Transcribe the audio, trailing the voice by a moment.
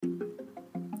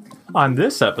On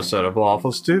this episode of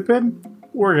Lawful Stupid,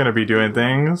 we're going to be doing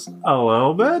things a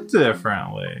little bit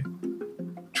differently.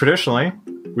 Traditionally,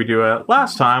 we do it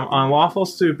last time on Lawful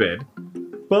Stupid,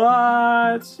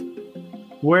 but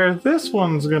where this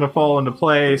one's going to fall into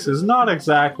place is not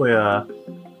exactly a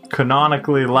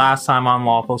canonically last time on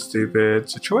Lawful Stupid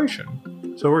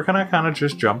situation. So we're going to kind of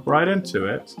just jump right into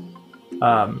it.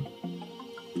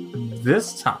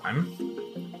 This time,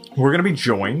 we're going to be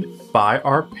joined by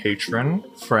our patron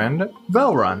friend,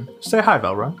 Velrun. Say hi,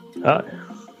 Velrun.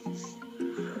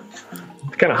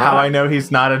 Kind of How I know he's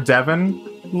not a Devon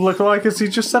lookalike is he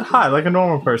just said hi like a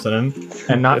normal person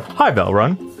and not hi,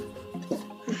 Velrun.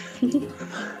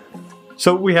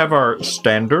 So we have our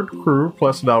standard crew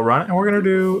plus Velrun, and we're going to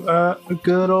do a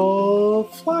good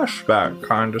old flashback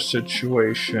kind of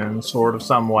situation, sort of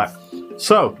somewhat.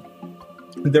 So,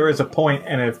 there is a point,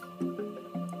 and if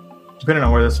depending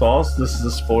on where this falls, this is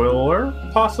a spoiler,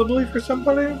 possibly, for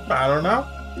somebody. I don't know.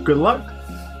 Good luck.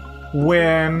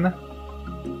 When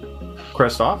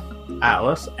Kristoff,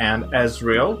 Atlas, and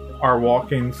Ezreal are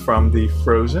walking from the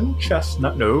frozen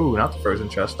chestnut... No, not the frozen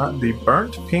chestnut. The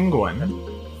burnt penguin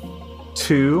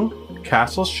to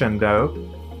Castle Shindo.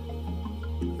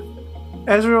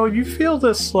 Ezreal, you feel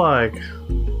this, like,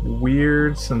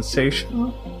 weird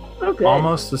sensation? Okay.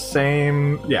 Almost the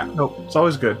same... Yeah, nope, it's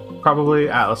always good. Probably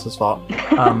Atlas's fault.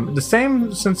 The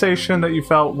same sensation that you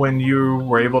felt when you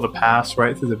were able to pass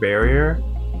right through the barrier.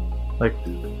 Like,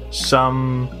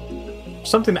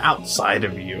 something outside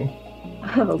of you.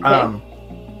 Okay.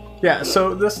 Yeah,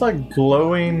 so this, like,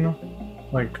 glowing,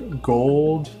 like,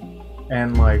 gold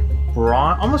and, like,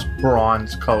 almost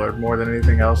bronze colored more than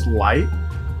anything else, light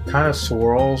kind of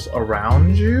swirls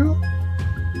around you.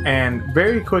 And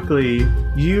very quickly,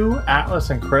 you,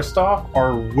 Atlas, and Kristoff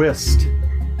are whisked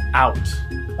out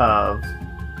of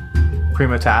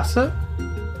Prima Tacit,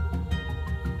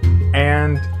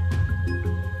 and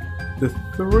the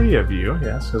three of you,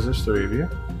 yes, because there's three of you.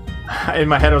 In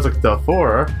my head, I was like, the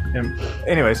four. And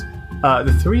anyways,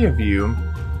 the three of you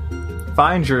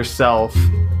find yourself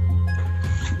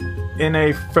in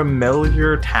a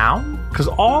familiar town, because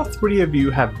all three of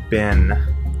you have been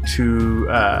to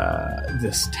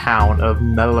this town of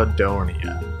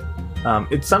Meladonia.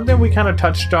 It's something we kind of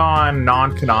touched on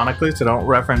non-canonically, so don't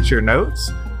reference your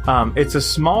notes. It's a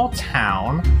small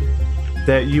town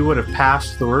that you would have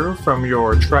passed through from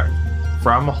your trek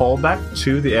from Holbeck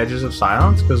to the Edges of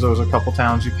Silence, because there was a couple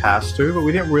towns you passed through, but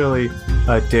we didn't really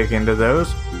dig into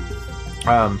those.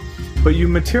 But you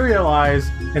materialize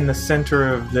in the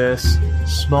center of this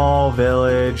small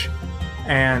village,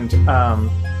 and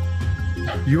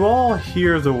you all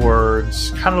hear the words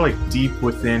kind of like deep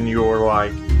within your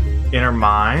like inner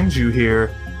minds. You hear,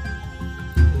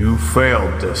 "You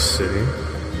failed this city.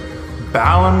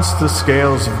 Balance the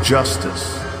scales of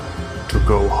justice to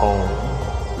go home."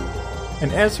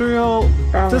 And Ezreal,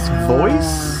 this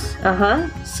voice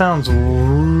sounds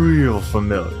real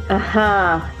familiar.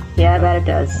 Yeah, I bet it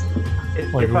does.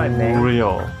 Like if I may,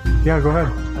 real. Yeah, go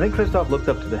ahead. I think Kristoff looks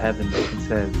up to the heavens and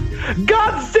says,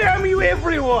 "God damn you,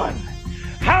 everyone!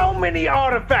 How many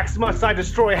artifacts must I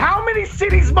destroy? How many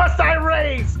cities must I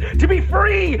raise to be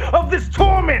free of this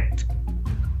torment?"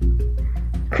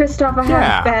 Kristoff, I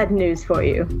have bad news for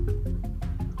you.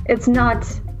 It's not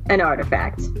an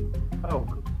artifact. Oh.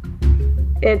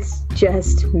 It's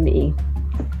just me.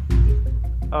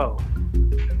 Oh.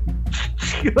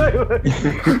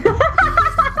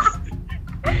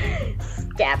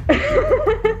 Step.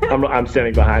 I'm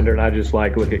standing behind her, and I just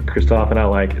like look at Kristoff, and I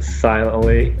like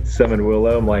silently summon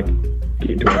Willow. I'm like,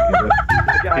 keep doing it.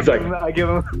 I give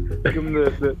him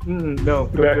the no,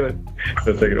 don't do it.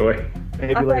 Don't take it away.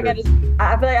 Maybe I feel later.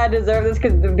 like I deserve this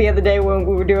because the other day when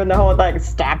we were doing the whole like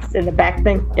stabs in the back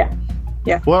thing. Yeah.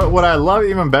 What I love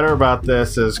even better about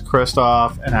this is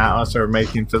Kristoff and Atlas are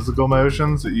making physical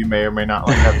motions that you may or may not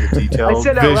like have the detailed I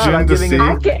said out loud, vision I'm to giving see.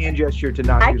 a hand gesture to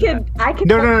not do that. I could.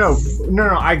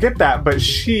 No. I get that, but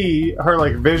her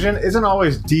like vision isn't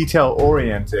always detail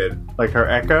oriented, like her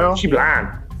echo. She blind.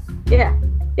 Yeah.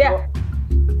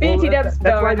 BT dubs.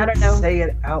 That's why I I didn't don't know. say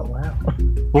it out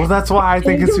loud. Well, that's why I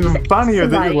think it's even funnier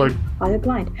that you're like. Why they're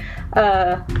blind?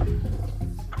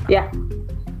 Yeah.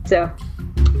 So.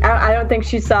 I don't think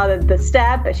she saw the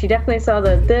stab, but she definitely saw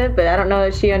the but I don't know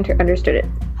that she understood it.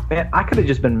 Man, I could have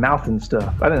just been mouthing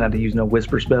stuff. I didn't have to use no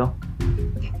whisper spell.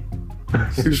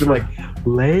 She was like,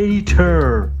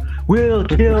 "Later, we'll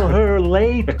kill her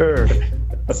later."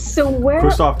 So where?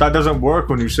 Kristoff, that doesn't work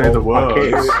when you say the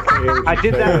words. I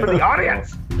did that for the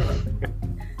audience.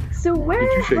 So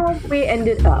where have we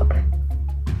ended up?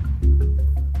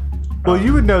 Well,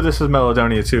 you would know this is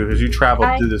Meladonia too, because you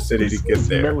traveled through the city to get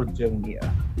there.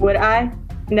 Meladonia. Would I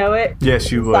know it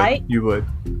Yes, you would. Sight? You would.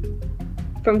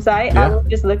 from sight? Yeah. I would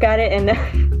just look at it and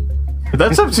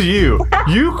That's up to you.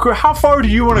 How far do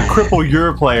you want to cripple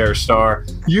your player, Star?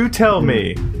 You tell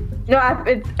me. no,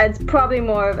 it's probably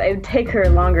more of it would take her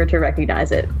longer to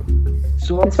recognize it.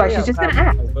 So That's why she's just gonna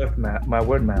act. My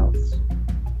word mouths.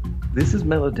 This is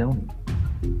Meladonia.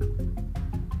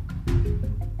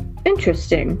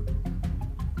 Interesting.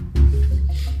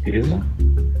 Is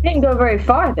it? Didn't go very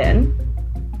far then.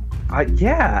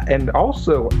 Yeah, and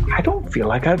also, I don't feel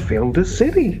like I've failed this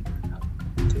city.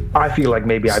 I feel like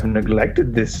maybe I've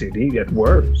neglected this city at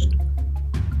worst.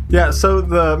 Yeah, so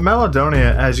the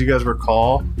Meladonia, as you guys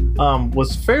recall,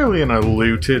 was fairly in a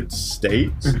looted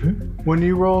state when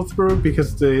you roll through,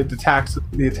 because the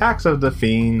attacks of the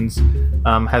fiends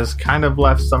has kind of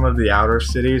left some of the outer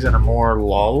cities in a more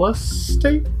lawless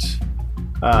state.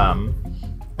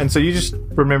 And so you just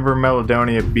remember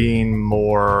Meladonia being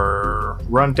more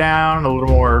run down, a little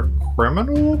more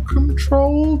criminal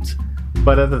controlled.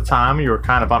 But at the time, you were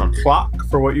kind of on a clock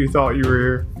for what you thought you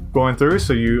were going through.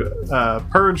 So you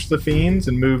purged the fiends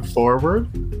and moved forward.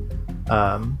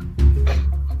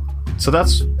 So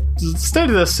that's the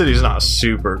state of this city is not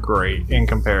super great in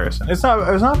comparison. It's not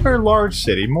a very large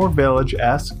city, more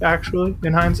village-esque actually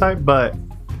in hindsight, but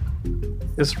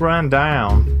it's run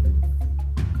down.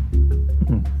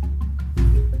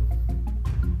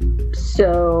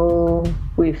 So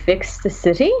we fixed the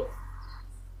city?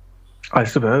 I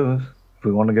suppose, if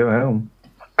we want to go home.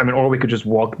 I mean, or we could just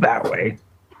walk that way.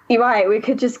 You're right, we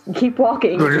could just keep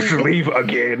walking. We'll just leave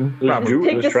again. Let's do it.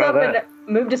 Pick Let's this try up that.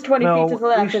 and move just 20 feet to the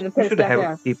left and then put we us should back help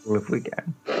down. people if we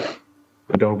can.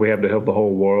 But don't we have to help the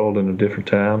whole world in a different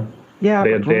time? Yeah,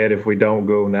 They're but dead if we don't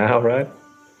go now, right?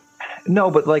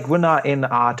 no, but like we're not in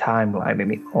our timeline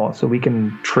anymore, so we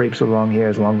can traipse along here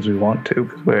as long as we want to,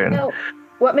 because we're in. No,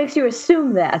 what makes you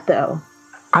assume that, though?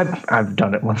 I've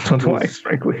done it once or twice,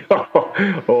 frankly.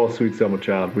 Oh, sweet summer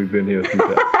child, we've been here a few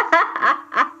times.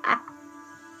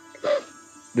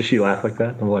 Does she laugh like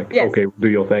that? I'm like, Yes. okay, do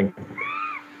your thing.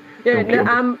 Yeah, no,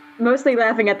 I'm mostly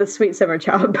laughing at the sweet summer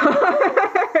child part.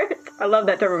 I love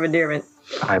that term of endearment.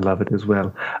 I love it as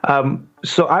well.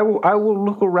 So I will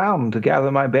look around to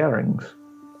gather my bearings.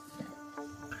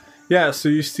 Yeah, so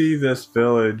you see this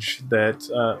village that,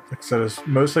 like I said, is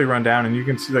mostly run down, and you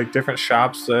can see like different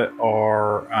shops that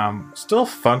are still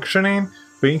functioning,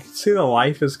 but you can see the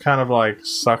life is kind of like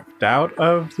sucked out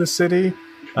of the city.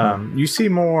 You see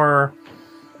more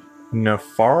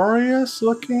nefarious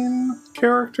looking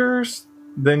characters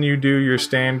than you do your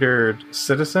standard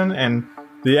citizen, and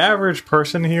the average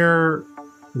person here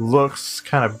looks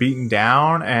kind of beaten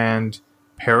down and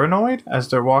paranoid as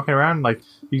they're walking around. Like,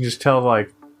 you can just tell,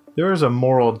 like, there is a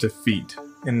moral defeat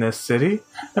in this city.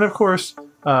 And of course,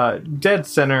 dead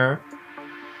center,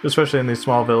 especially in these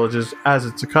small villages, as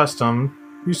it's accustomed,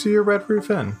 you see a Red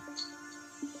Roof Inn.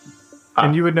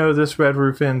 And you would know this Red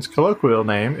Roof Inn's colloquial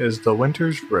name is the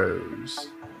Winter's Rose.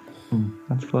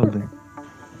 That's lovely.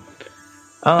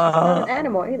 Not an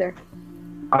animal either.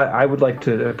 I would like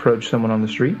to approach someone on the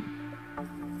street.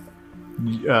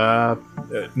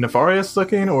 Nefarious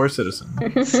looking or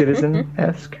citizen?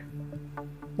 Citizen-esque.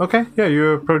 Okay, yeah,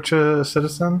 you approach a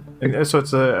citizen. So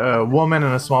it's a woman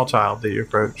and a small child that you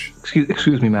approach.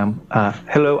 Excuse me, ma'am.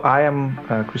 Hello, I am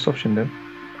Christoph Schindler.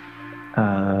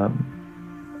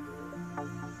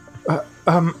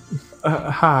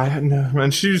 Hi. No.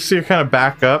 And she see her kind of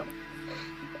back up.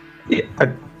 Yeah,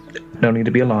 no need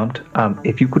to be alarmed.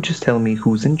 If you could just tell me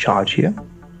who's in charge here.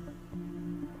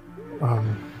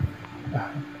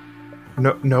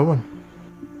 No one.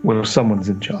 Well, someone's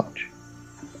in charge.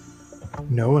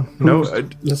 No one. No,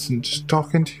 listen, just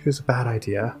talking to you is a bad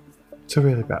idea. It's a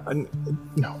really bad...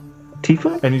 no.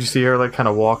 Tiefling? And you see her, like, kind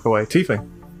of walk away. Tiefling.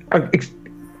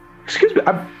 Excuse me,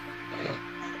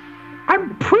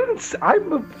 I'm Prince.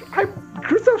 I'm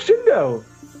Christoph Shindo.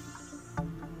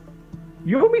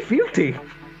 You owe me fealty.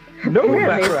 No Really?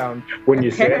 background. When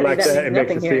you say it Apparently like that that, it means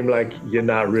makes it nothing here. seem like you're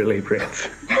not really Prince.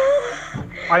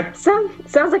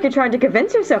 Sounds like you're trying to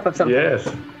convince yourself of something. Yes.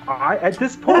 At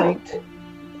this point,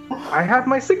 I have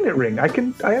my signet ring. I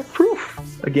have proof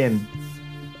again.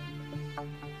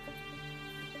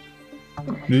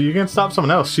 You can stop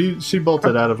someone else. She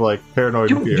bolted out of, like, paranoid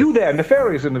fear. You there,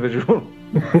 nefarious individual.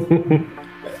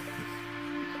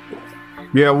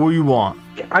 Yeah, what do you want?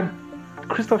 I'm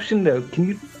Christoph Shindo. Can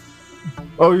you?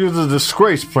 Oh, you're the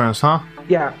disgrace prince, huh?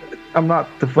 Yeah, I'm not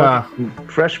the fucking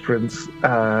Fresh Prince.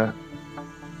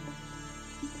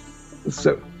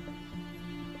 So,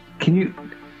 can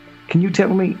you tell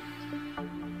me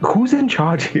who's in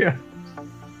charge here?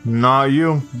 Not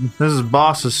you. This is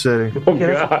Boss's city. Oh,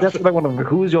 Yeah, God. that's what I want to know.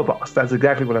 Who's your boss? That's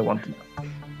exactly what I want to know.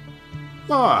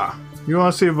 Ah, you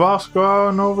want to see Boss go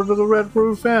on over to the Red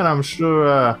Roof Inn? I'm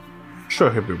sure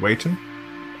he'll be waiting.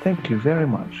 Thank you very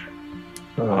much.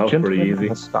 That was pretty Gentlemen, easy.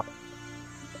 let's stop.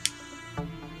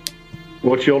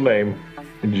 What's your name,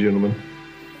 gentlemen?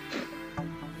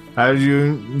 As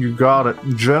you got it.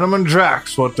 Gentleman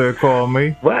Jack's what they call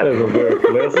me. That is a very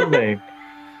pleasant name.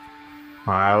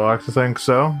 I like to think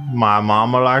so. My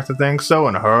mama liked to think so,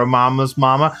 and her mama's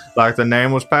mama, like the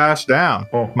name was passed down.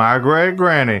 Oh. My great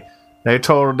granny. They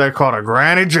called her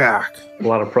Granny Jack. A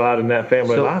lot of pride in that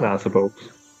family So- line, I suppose.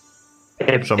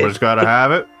 Somebody's gotta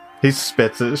have it. He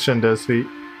spits at Shindo's feet.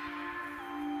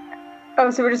 Oh,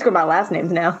 so we're just going by last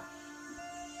names now.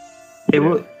 It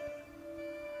will,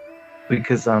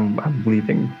 because I'm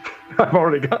leaving. I'm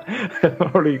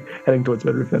already heading towards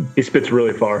Red Roof Inn. He spits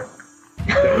really far.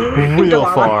 Real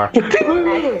far.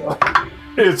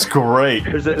 It's great.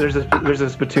 There's a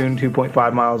spittoon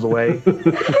 2.5 miles away.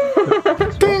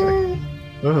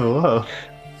 Oh, whoa.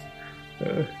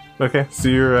 Okay, so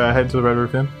you're heading to the Red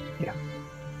Roof Inn? Yeah.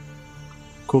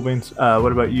 Cool beans.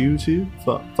 What about you two?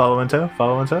 Follow in tow?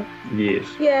 Yes.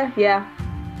 Yeah.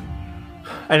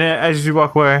 And as you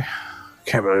walk away,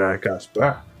 can't believe I got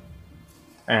back.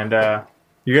 And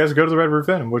you guys go to the Red Roof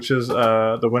Inn, which is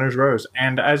the Winter's Rose.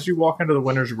 And as you walk into the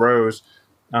Winter's Rose,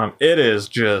 it is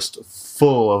just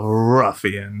full of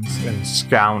ruffians and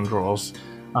scoundrels.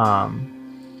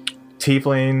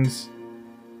 Tieflings,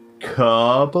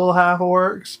 couple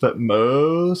half-orcs, but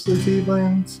mostly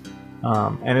tieflings.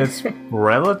 And it's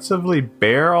relatively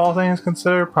bare, all things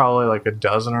considered. Probably like a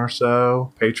dozen or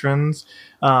so patrons.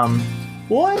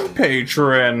 One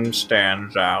patron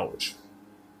stands out.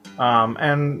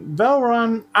 And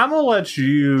Velrun, I'm gonna let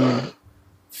you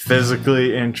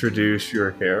physically introduce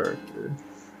your character.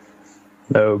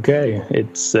 Okay,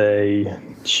 it's a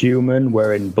human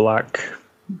wearing black,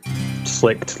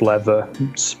 slicked leather,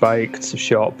 spiked,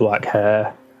 short black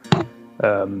hair,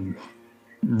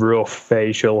 rough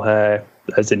facial hair,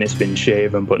 as in it's been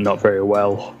shaven but not very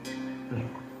well.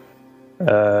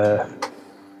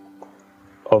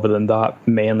 Other than that,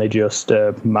 mainly just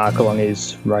a mark along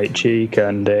his right cheek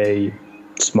and a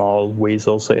small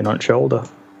weasel sitting on his shoulder.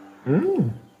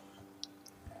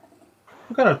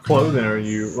 What kind of clothing are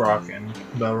you rocking,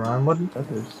 Velrun?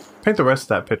 Paint the rest of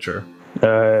that picture.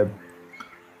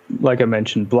 Like I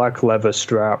mentioned, black leather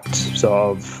strapped,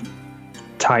 sort of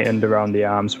tightened around the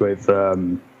arms with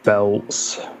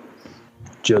belts.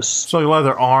 Just, So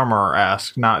leather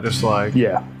armor-esque, not just like...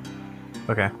 yeah.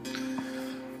 Okay.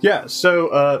 Yeah,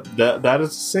 so that is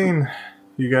the scene.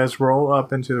 You guys roll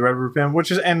up into the Red Roof Inn,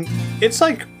 which is... And it's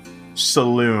like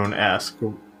saloon-esque.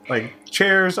 Like,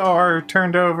 chairs are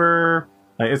turned over.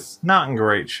 Like, it's not in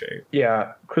great shape.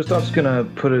 Yeah, Kristoff's gonna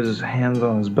put his hands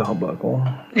on his belt buckle.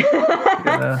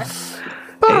 and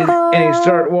he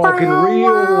start walking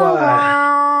real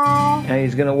wide. And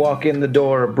he's gonna walk in the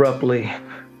door abruptly.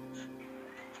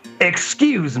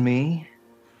 Excuse me.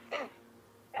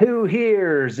 Who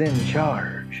here's in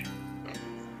charge?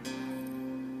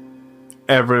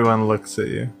 Everyone looks at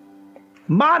you.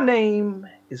 My name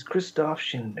is Kristoff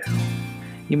Shindo.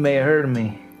 You may have heard of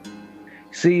me.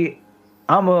 See,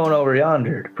 I'm going over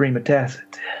yonder to Prima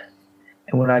Tacit.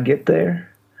 And when I get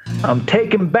there, I'm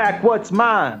taking back what's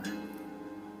mine.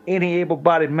 Any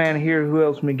able-bodied man here who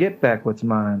helps me get back what's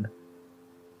mine,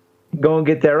 gonna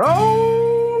get their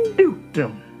own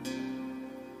dukedom.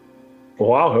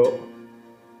 Well, I'll help.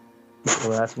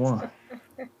 Well, that's one.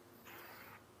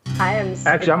 I am.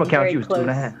 Actually, I'm gonna count very you as close.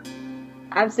 2.5.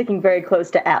 I'm sticking very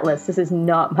close to Atlas. This is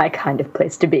not my kind of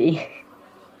place to be.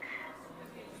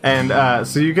 And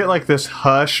so you get like this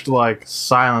hushed like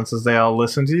silence as they all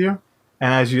listen to you.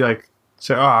 And as you like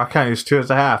say, oh, I can't use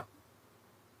 2.5.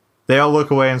 They all look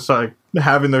away and start like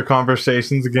having their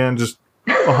conversations again, just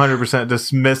 100%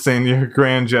 dismissing your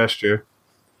grand gesture.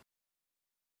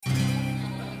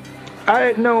 I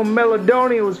didn't know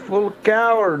Meladonia was full of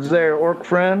cowards there, orc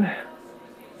friend.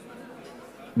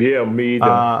 Yeah, me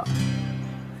either.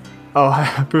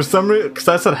 For some reason, because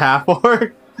I said half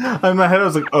orc, in my head I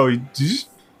was like, oh, did you just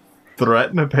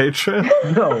threaten a patron?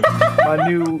 No, my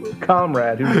new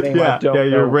comrade whose name I Yeah, don't know.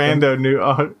 your rando knew.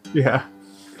 Oh, yeah.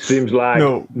 Seems like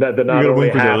No, that they're you not gotta only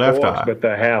wink with your half left orcs, eye. but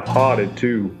they're half-hearted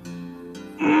too.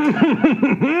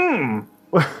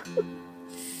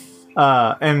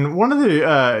 And one of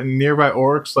the nearby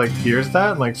orcs like hears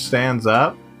that and like stands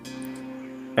up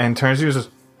and turns to you and says,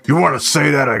 "You want to say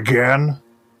that again?"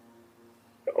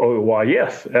 Oh, why,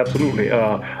 yes, absolutely.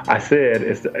 I said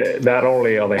it's not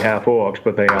only are they half orcs,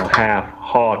 but they are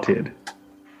half-hearted.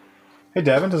 Hey,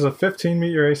 Devin, does a 15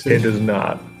 meet your AC? It does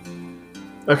not.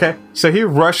 Okay, so he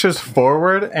rushes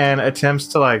forward and attempts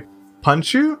to, like,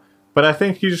 punch you, but I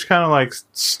think you just kind of, like,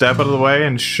 step out of the way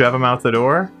and shove him out the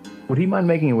door. Would he mind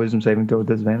making a wisdom saving throw with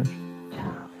disadvantage?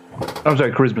 I'm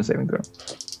sorry, charisma saving throw.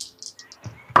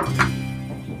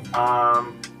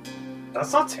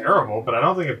 That's not terrible, but I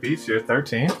don't think it beats you.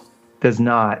 13. Does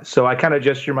not. So I kind of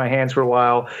gesture my hands for a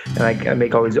while, and I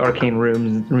make all these arcane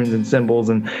runes and symbols,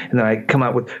 and then I come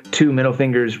out with 2 middle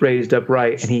fingers raised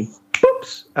upright, and he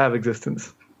poops out of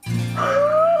existence.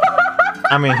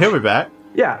 I mean, he'll be back.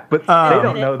 Yeah, but they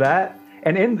don't know that.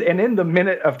 And in the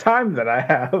minute of time that I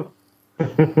have,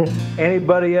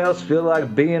 anybody else feel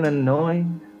like being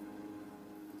annoying?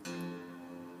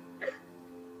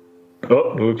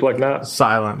 Oh, looks like not.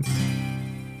 Silence.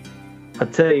 I'll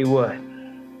tell you what.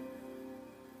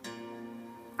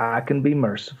 I can be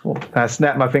merciful. I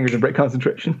snap my fingers and break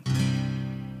concentration.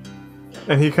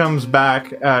 And he comes back,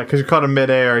 because you caught him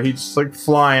midair. He's just, like,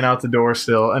 flying out the door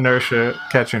still. Inertia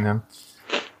catching him.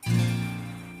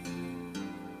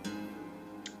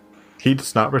 He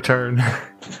does not return.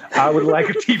 I would like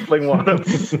a tiefling one.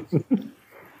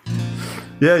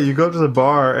 Yeah, you go to the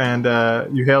bar, and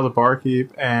you hail the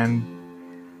barkeep, and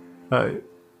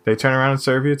they turn around and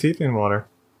serve you tiefling water.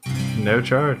 No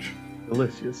charge.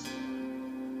 Delicious.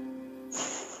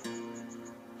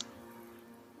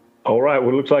 All right, well,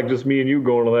 it looks like just me and you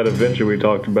going on that adventure we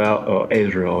talked about.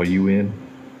 Ezra, are you in?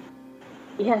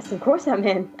 Yes, of course I'm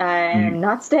in. I am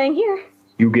not staying here.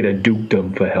 You get a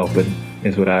dukedom for helping,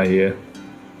 is what I hear.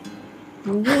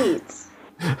 Neat.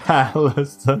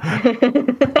 Alistair.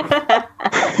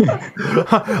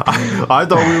 I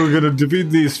thought we were going to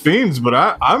defeat these fiends, but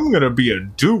I'm going to be a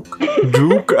duke.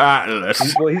 Duke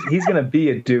Atlas. Well, he's going to be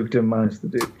a dukedom minus the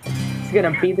duke. It's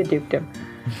gonna be the dukedom.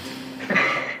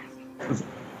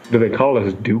 Do they call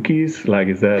us dukies? Like,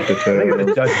 is that the term? I think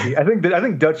it's a duchy. I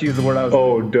think duchy is the word I was.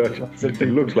 Oh, Dutch. It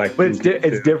looks like. But it's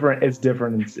dukies, different. It's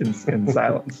different in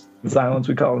silence. In silence,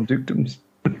 we call them dukedoms.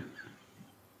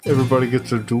 Everybody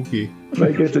gets a dookie.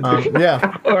 Like it's a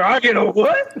Yeah. Or I get a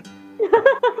what?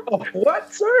 A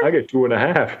what, sir? I get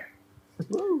 2.5.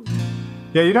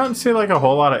 Yeah, you don't see, like, a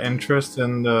whole lot of interest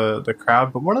in the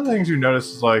crowd, but one of the things you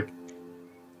notice is, like,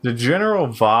 the general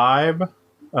vibe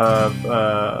of,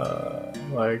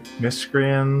 like,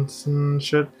 miscreants and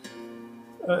shit.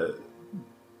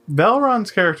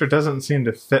 Belron's character doesn't seem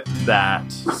to fit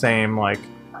that same, like,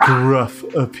 gruff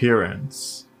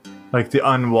appearance. Like, the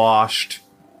unwashed,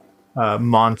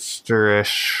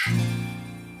 monsterish...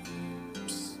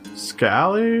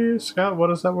 What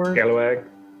is that word? Scallywag.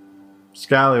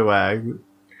 Scallywag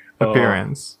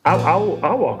appearance. I'll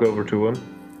walk over to him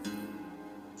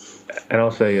and I'll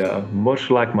say,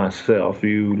 much like myself,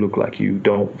 you look like you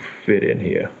don't fit in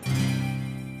here.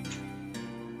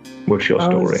 What's your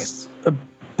story? I was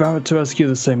about to ask you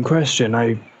the same question.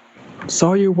 I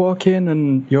saw you walk in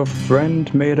and your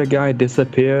friend made a guy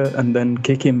disappear and then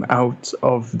kick him out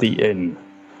of the inn.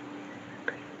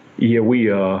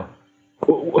 Yeah,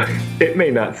 it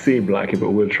may not seem like it, but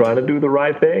we're trying to do the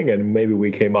right thing, and maybe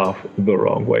we came off the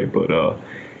wrong way, but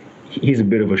he's a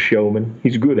bit of a showman.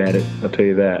 He's good at it, I'll tell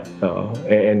you that,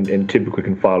 and typically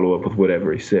can follow up with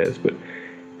whatever he says, but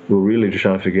we're really just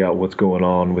trying to figure out what's going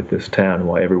on with this town and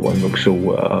why everyone looks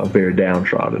so very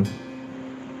downtrodden.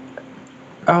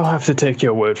 I'll have to take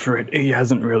your word for it. He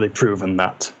hasn't really proven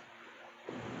that.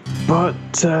 But,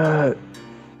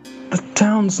 the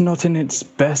town's not in its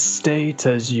best state,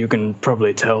 as you can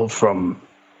probably tell from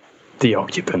the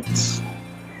occupants.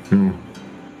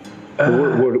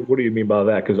 What do you mean by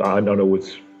that? Because I don't know,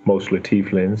 it's mostly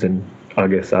tieflings, and I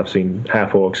guess I've seen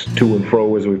half-orcs to and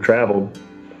fro as we've traveled.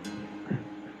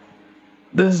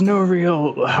 There's no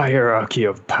real hierarchy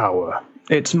of power.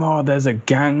 It's more there's a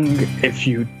gang. If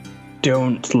you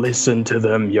don't listen to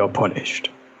them, you're punished.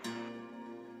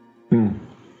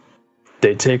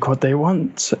 They take what they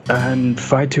want and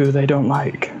fight who they don't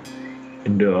like.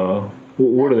 And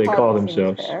what do they call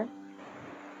themselves? Time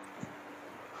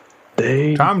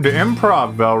to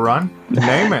improv, Belrun.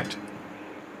 Name it.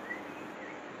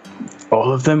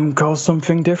 All of them call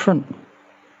something different.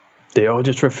 They all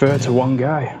just refer to one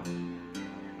guy.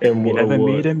 And You never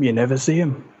meet him, you never see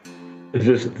him. Is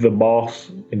this the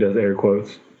boss? He does air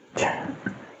quotes.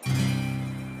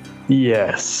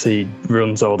 Yes, he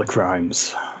runs all the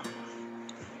crimes.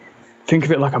 Think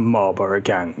of it like a mob or a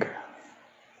gang.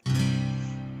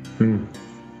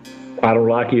 I don't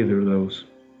like either of those.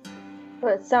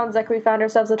 Well, it sounds like we found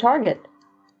ourselves a target.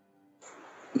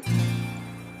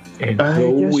 And I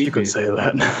so guess we you could did. say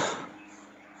that.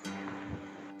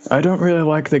 I don't really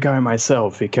like the guy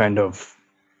myself. He kind of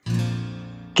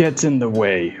gets in the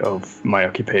way of my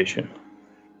occupation.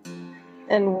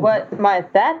 And what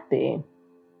might that be?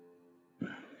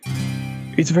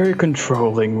 He's very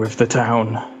controlling with the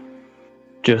town.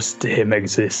 Just him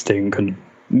existing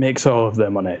makes all of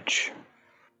them on edge.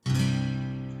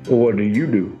 What do you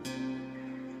do?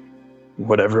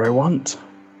 Whatever I want.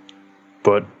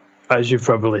 But as you've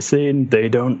probably seen, they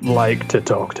don't like to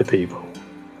talk to people.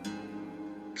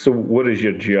 So what is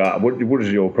your job? What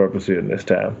is your purpose here in this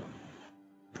town?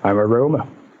 I'm a roamer.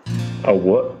 A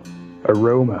what? A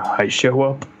roamer. I show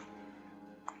up,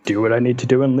 do what I need to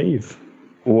do, and leave.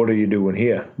 What are you doing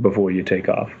here before you take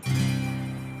off?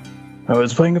 I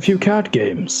was playing a few card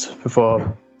games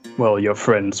before, well, your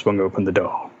friend swung open the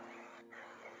door.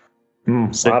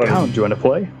 Sit down. Do you want to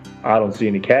play? I don't see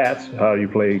any cats. How do you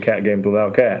play cat games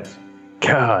without cats?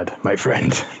 God, my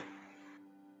friend.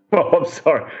 Oh, I'm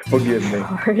sorry. Forgive me.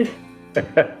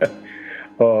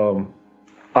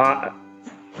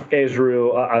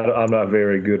 Israel, I'm not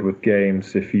very good with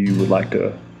games. If you would like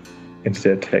to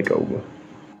instead take over.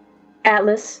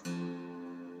 Atlas,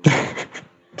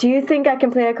 do you think I can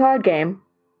play a card game?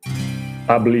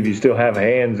 I believe you still have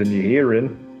hands and you're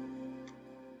hearing.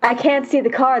 I can't see the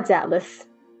cards, Atlas.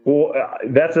 Well,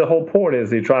 that's the whole point,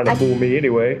 is he trying to fool me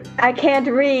anyway? I can't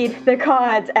read the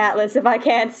cards, Atlas, if I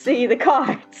can't see the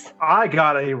cards. I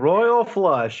got a royal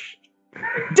flush.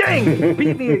 Dang!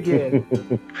 Beat me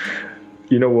again.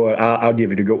 You know what? I'll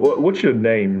give it a go. What's your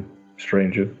name,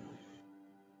 stranger?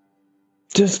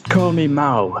 Just call me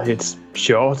Mal. It's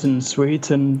short and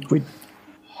sweet, and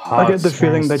I get the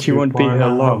feeling that you won't be here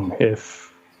long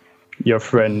if your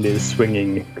friend is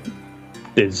swinging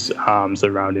his arms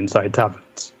around inside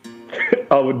taverns.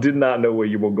 I did not know where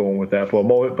you were going with that for a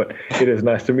moment, but it is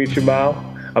nice to meet you, Mal.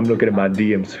 I'm looking at my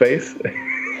DM's face.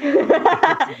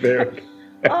 Very...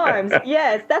 Arms,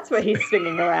 yes, that's what he's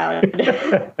swinging around.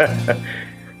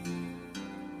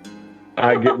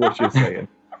 I get what you're saying.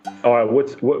 All right,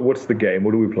 what's the game?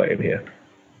 What are we playing here?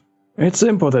 It's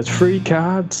simple. There's 3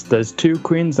 cards, there's 2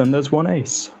 queens, and there's 1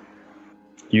 ace.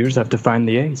 You just have to find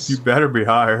the ace. You better be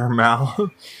higher,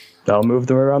 Mal. I'll move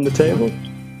them around the table.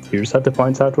 You just have to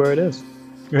point out where it is.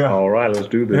 Yeah. All right, let's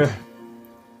do this.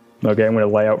 Yeah. Okay, I'm going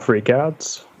to lay out 3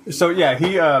 cards. So yeah,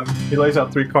 he lays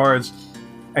out 3 cards,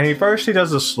 and he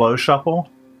does a slow shuffle,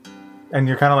 and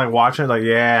you're kind of like watching it, like,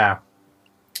 yeah,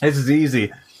 this is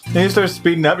easy. And he starts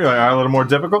speeding up. You're like, all right, a little more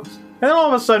difficult. And then all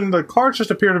of a sudden, the cards just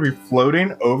appear to be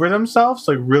floating over themselves,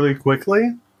 like really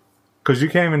quickly, because you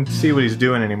can't even see what he's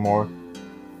doing anymore.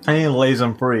 And he lays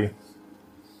them free.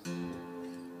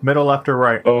 Middle, left, or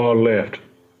right? Oh, left.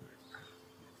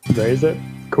 Raise it.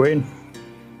 Queen.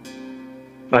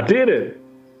 I did it.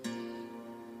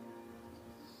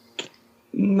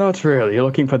 Not really. You're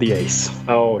looking for the ace.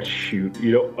 Oh, shoot.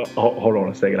 You know, hold on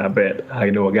a second. I bet I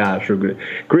know a guy sure good.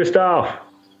 Christoph.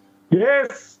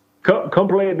 Yes. Come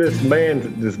play this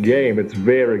game. It's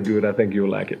very good. I think you'll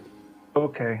like it.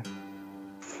 Okay.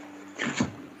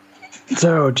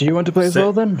 So, do you want to play as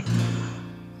well then?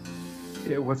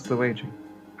 Yeah, what's the wager?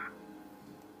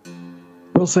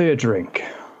 We'll say a drink.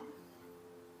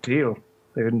 Deal.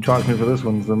 They didn't charge me for this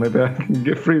one, so maybe I can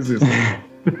get freezes.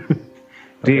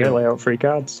 Okay, lay out 3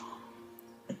 cards.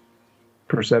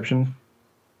 Perception.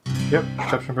 Yep.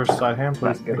 Perception versus side hand, please.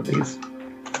 Let's get these.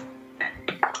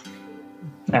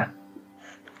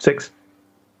 6.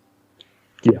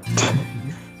 Yeah.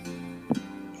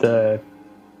 The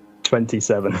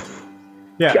 27.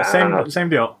 Yeah, same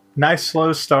deal. Nice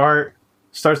slow start.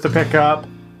 Starts to pick up.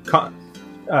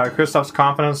 Christoph's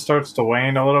confidence starts to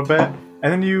wane a little bit.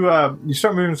 And then you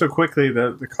start moving so quickly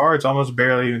that the cards almost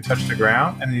barely even touch the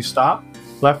ground. And then you stop.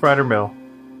 Left, right, or middle?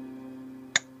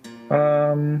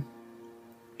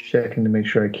 Checking to make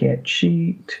sure I can't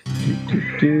cheat.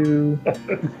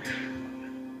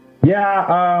 Yeah,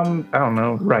 I don't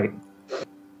know. Right.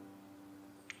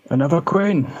 Another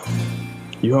queen.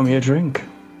 You owe me a drink.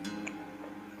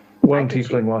 1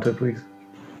 teaspoon water, please.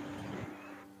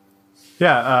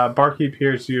 Yeah, Barkeep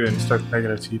hears you and starts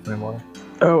making a tiefling water.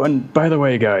 Oh, and by the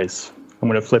way, guys, I'm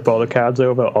going to flip all the cards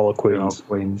over, all queens.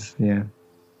 Queens, yeah.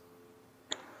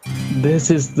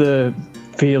 This is the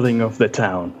feeling of the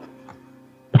town.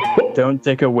 Don't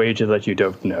take a wager that you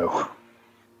don't know.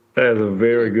 That is a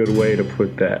very good way to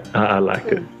put that. I liked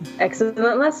it.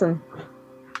 Excellent lesson.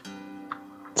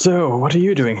 So, what are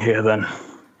you doing here then?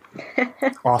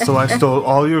 Also, I stole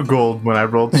all your gold when I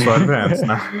rolled so advanced.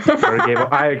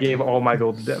 I gave all my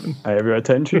gold to Devin. I have your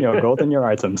attention, your gold, and your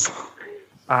items.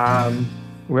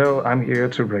 Well, I'm here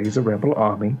to raise a rebel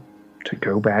army to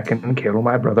go back and kill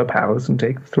my brother Palace and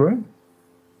take the throne.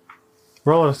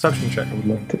 Roll a deception check. I would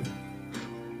like to.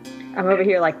 I'm over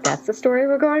here like, that's the story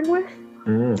we're going with?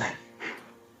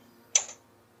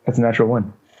 That's a natural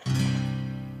one.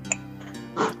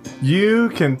 You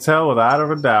can tell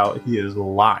without a doubt he is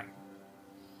lying.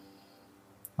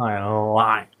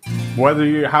 Lying.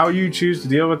 How you choose to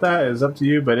deal with that is up to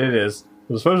you, but it is,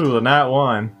 especially with a nat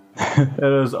 1,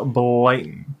 it is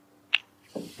blatant.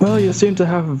 Well, you seem to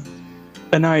have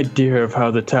an idea of how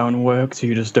the town works.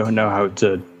 You just don't know how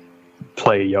to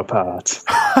play your part.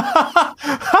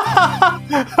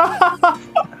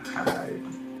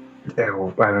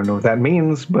 I don't know what that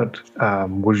means, but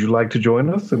would you like to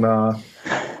join us in our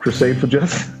crusade for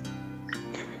justice?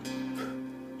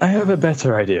 I have a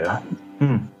better idea.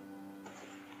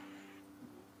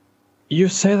 You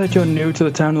say that you're new to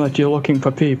the town and that you're looking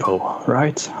for people,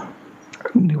 right?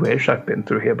 Newish, I've been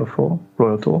through here before.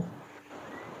 Royal Tour.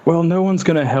 Well, no one's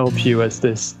going to help you as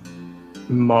this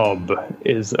mob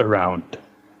is around.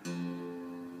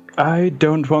 I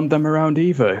don't want them around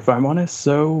either, if I'm honest,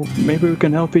 so maybe we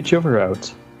can help each other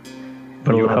out.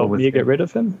 But You help me get rid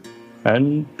of him,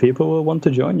 and people will want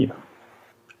to join you.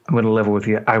 I'm going to level with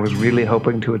you. I was really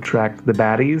hoping to attract the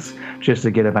baddies just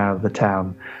to get them out of the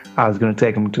town. I was going to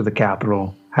take them to the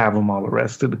capital, have them all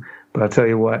arrested. But I'll tell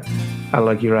you what, I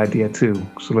like your idea too,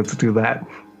 so let's do that.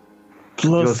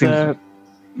 Plus, they're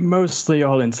mostly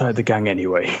all inside the gang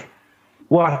anyway.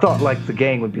 Well, I thought like the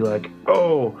gang would be like,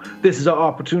 oh, this is our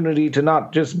opportunity to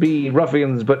not just be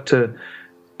ruffians, but to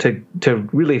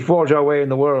really forge our way in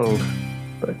the world.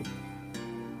 But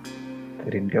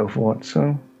they didn't go for it,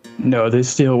 so... No, they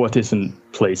steal what isn't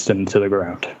placed into the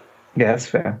ground. Yeah, that's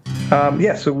fair.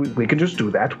 So we can just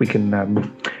do that. We can...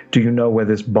 do you know where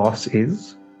this boss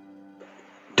is?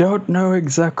 Don't know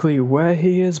exactly where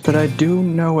he is, but I do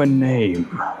know a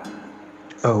name.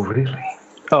 Oh, really?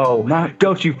 Oh,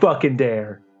 don't you fucking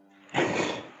dare.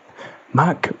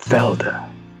 Mark Velder.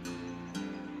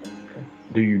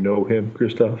 Do you know him,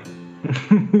 Christoph?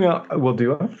 No, we'll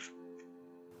do it.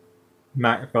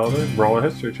 Mac Felder, roll a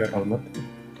history check.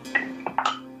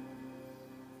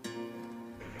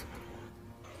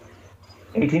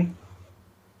 18.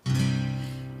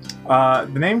 The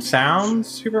name sounds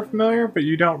super familiar, but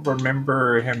you don't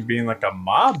remember him being like a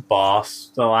mob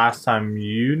boss the last time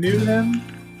you knew him?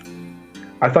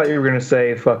 I thought you were going to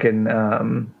say fucking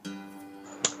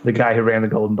the guy who ran the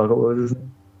Golden Bucket. What was his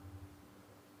name?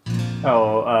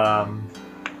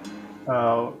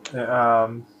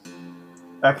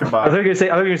 Eckenbach. I thought you were going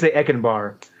to say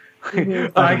Eckenbar.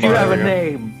 I do have a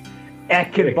name.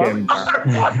 Eckenbar.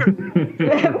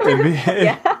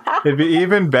 It'd be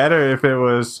even better if it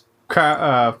was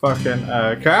Captain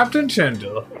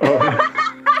Tyndall.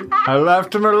 I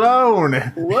left him alone.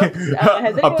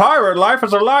 A pirate life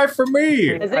is a life for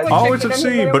me. Always at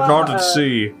sea, but not at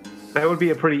sea. That would be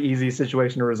a pretty easy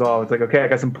situation to resolve. It's like, okay, I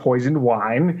got some poisoned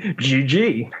wine.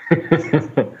 GG.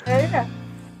 Yeah.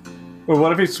 Well,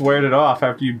 what if he sweared it off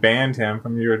after you banned him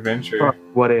from your adventure?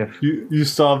 What if? You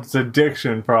solved his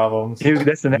addiction problems.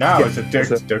 That's the next Now it's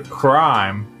addicted to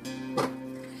crime.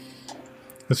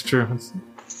 That's true.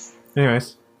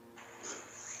 Anyways.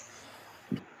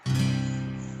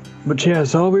 But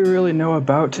yes, all we really know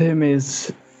about him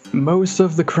is most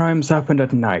of the crimes happened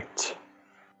at night.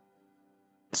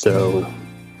 So,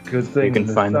 good thing you can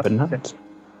find them at night.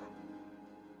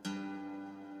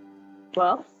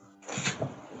 Well,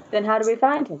 then how do we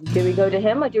find him? Do we go to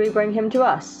him or do we bring him to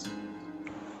us?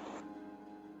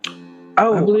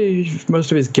 I believe most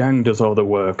of his gang does all the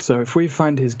work, so if we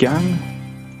find his gang,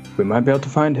 we might be able to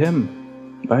find him.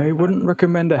 I wouldn't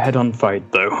recommend a head-on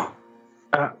fight, though.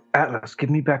 Atlas, give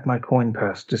me back my coin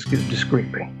purse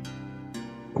discreetly.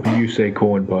 When you say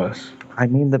coin purse, I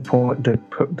mean the small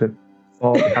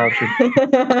pouch.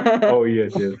 Oh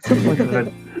yes. And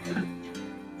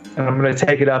I'm going to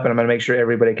take it up, and I'm going to make sure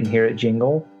everybody can hear it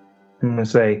jingle. I'm going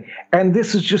to say, and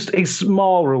this is just a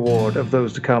small reward of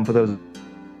those to come for those.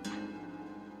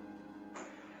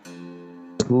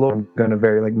 I'm going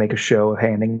to make a show of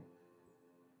handing.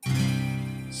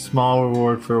 Small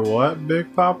reward for what,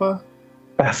 Big Papa?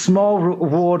 A small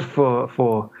reward for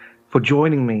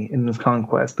joining me in this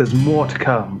conquest. There's more to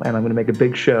come, and I'm going to make a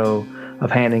big show of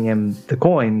handing him the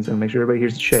coins and make sure everybody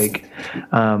hears the shake.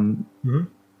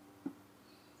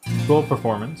 Full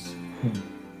performance.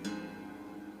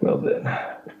 Well then.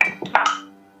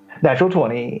 Natural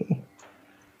 20.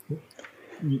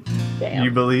 Damn. You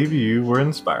believe you were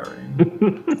inspiring.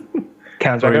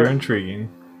 Counts Or back you're up. intriguing.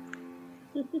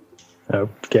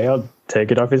 Okay, I'll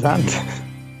take it off his hand.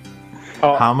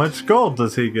 How much gold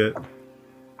does he get?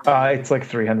 It's like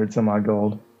 300 some odd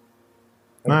gold.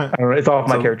 Alright. I don't know, it's off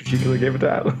my So- character sheet because I gave it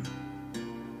to Atlas.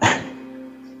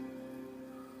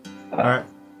 Alright.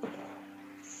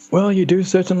 Well, you do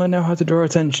certainly know how to draw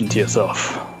attention to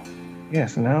yourself.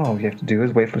 Yes, now all you have to do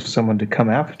is wait for someone to come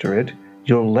after it.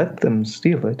 You'll let them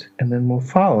steal it, and then we'll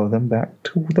follow them back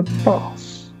to the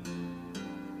boss.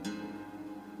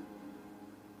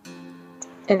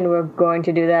 And we're going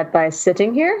to do that by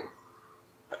sitting here?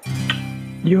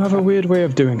 You have a weird way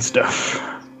of doing stuff.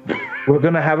 We're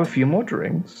going to have a few more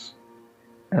drinks,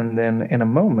 and then in a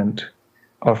moment,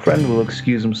 our friend will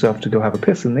excuse himself to go have a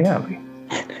piss in the alley.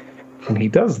 When he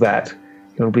does that,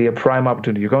 it'll be a prime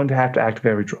opportunity. You're going to have to act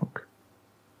very drunk.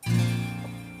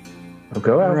 We'll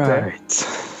go out there. Right.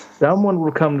 Someone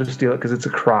will come to steal it because it's a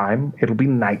crime. It'll be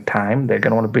nighttime. They're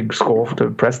going to want a big score to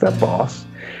impress that boss.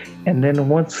 And then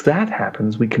once that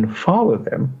happens, we can follow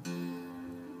them.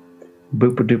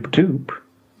 Boop-a-doop-a-doop.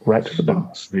 Right to the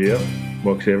boss. Yep.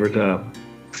 Works every time.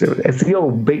 So it's the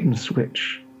old bait and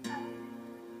switch.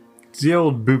 It's the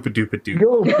old boop-a-doop-a-doo. The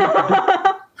old boop-a-doop.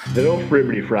 They don't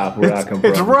fribbity frap where I come from.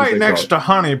 It's right next to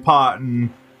Honey Pot and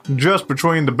just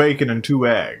between the bacon and 2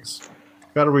 eggs.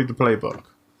 Gotta read the playbook.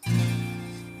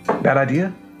 Bad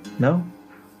idea? No?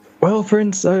 Well,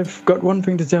 Prince, I've got one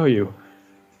thing to tell you.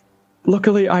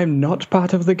 Luckily, I'm not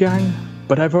part of the gang,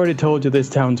 but I've already told you this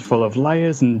town's full of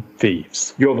liars and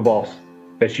thieves. You're the boss.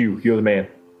 That's you. You're the man.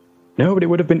 No, but it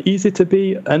would have been easy to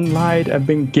be and lied and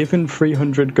been given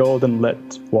 300 gold and let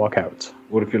walk out.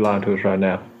 What if you're lying to us right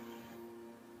now?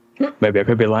 Maybe I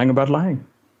could be lying about lying.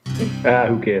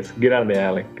 Who cares? Get out of the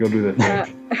alley. Go do the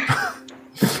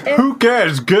thing. Who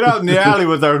cares? Get out in the alley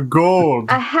with our gold.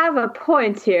 I have a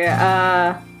point here.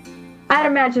 I'd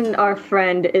imagine our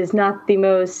friend is not the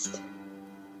most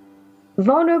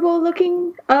vulnerable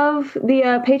looking of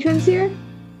the patrons here.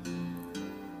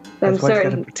 I'm That's why he's got to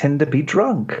certain. pretend to be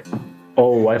drunk.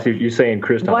 Oh, I see what you're saying,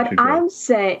 Chris. What I'm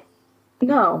saying.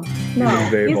 No.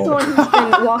 very He's the bold. one who's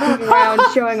been walking around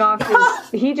showing off his.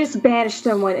 He just banished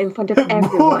someone in front of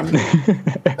everyone.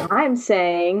 I'm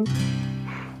saying,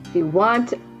 if you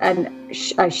want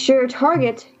a sure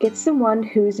target, get someone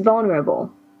who's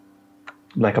vulnerable.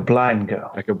 Like a blind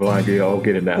girl. Like a blind girl. I'll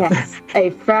get it now. Yes, a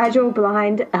fragile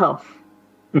blind elf.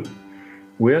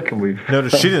 Where can we...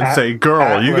 Notice she didn't say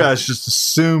girl. You guys just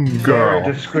assumed Very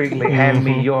girl. discreetly hand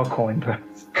me your coin purse.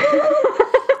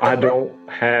 I don't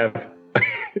have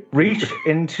Reach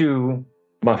into...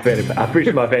 my fanny pack. I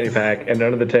reached my fanny pack and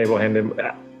under the table hand him...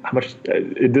 How much...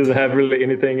 It doesn't have really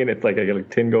anything in it. It's like I got like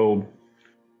 10 gold.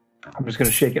 I'm just going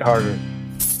to shake it harder.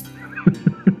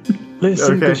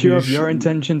 Listen, Okay, because you you have your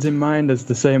intentions in mind as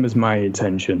the same as my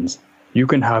intentions. You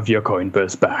can have your coin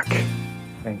purse back.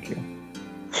 Thank you.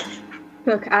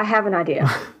 Look, I have an idea.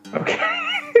 Okay.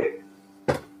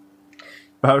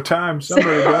 About time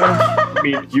somebody goes. I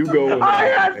mean, you go... I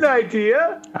had an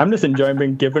idea. I'm just enjoying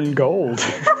being given gold.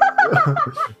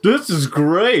 This is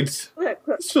great. Look,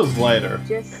 This feels lighter.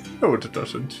 just No, it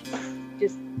doesn't.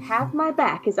 have my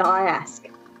back is all I ask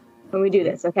when we do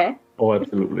this, okay? Oh,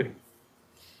 absolutely.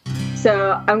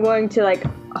 So I'm going to like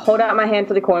hold out my hand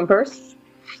for the coin purse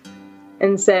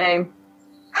and say,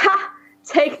 "Ha!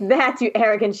 Take that, you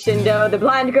arrogant Shindo! The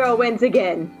blind girl wins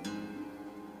again."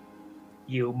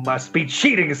 You must be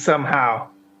cheating somehow.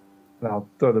 And I'll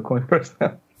throw the coin purse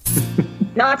down.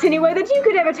 Not any way that you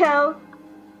could ever tell.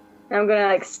 And I'm gonna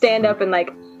like stand up and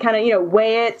like kind of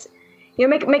weigh it,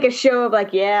 make a show of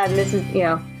like, yeah, and this is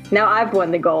now I've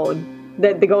won the gold.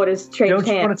 The gold is changed Don't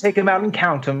you want hands. to take him out and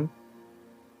count him?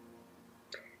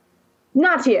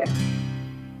 Not here.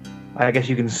 I guess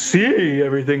you can see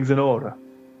everything's in order.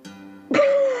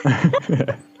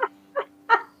 If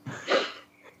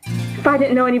I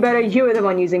didn't know any better, you were the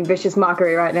one using vicious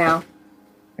mockery right now.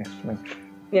 Yes, right.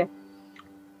 Yeah.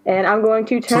 And I'm going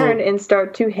to turn and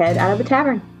start to head out of the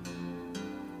tavern.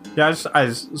 Yeah,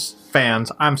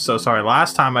 fans, I'm so sorry.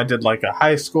 Last time I did like a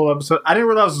high school episode, I didn't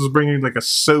realize it was bringing like a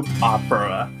soap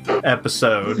opera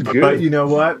episode. Good. But you know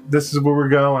what? This is where we're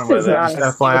going This with is it. not Just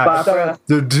a soap FYI. opera.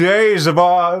 The days of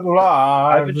our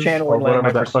lives. I've been channeling or like my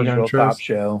whatever that fucking procedural intro cop is.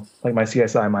 show, like my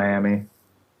CSI Miami.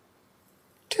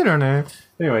 Internet.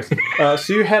 Anyways, so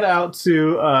you head out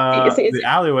to the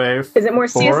alleyway. Is it more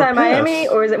for CSI a Miami piss.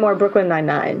 or is it more Brooklyn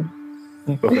Nine-Nine?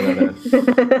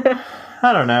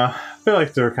 I don't know. I feel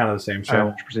like they're kind of the same I show.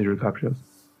 watch procedural cop shows.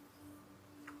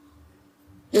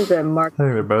 This is a mark. I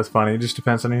think they're both funny. It just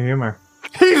depends on your humor.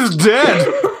 He's dead!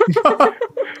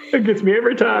 It gets me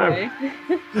every time.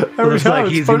 Every Looks time like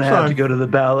it's he's gonna have punchline. to go to the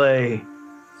ballet.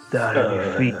 Down on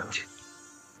your feet.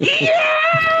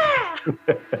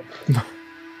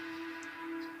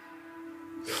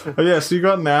 Oh, yeah, so you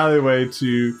got in the alleyway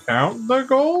to count the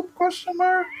gold? Question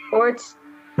mark? Or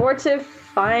to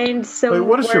find somewhere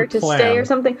what is your to plan? stay or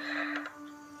something.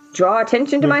 Draw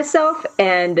attention to myself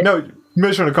and No,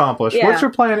 mission accomplished. Yeah. What's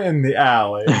your plan in the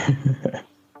alley?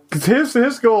 Because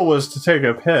his goal was to take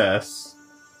a piss,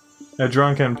 a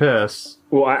drunken piss.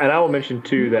 Well, and I will mention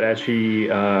too that as she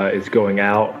is going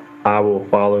out, I will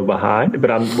follow behind. But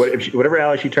whatever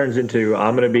alley she turns into,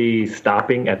 I'm going to be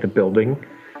stopping at the building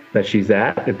that she's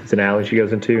at. If it's an alley she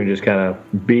goes into, and just kind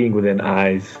of being within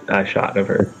eye shot of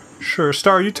her. Sure,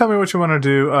 Star. You tell me what you want to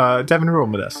do. Devin, roll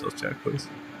me that stealth check, please.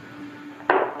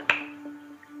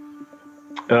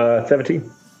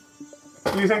 17.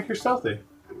 Do you think you're stealthy?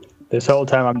 This whole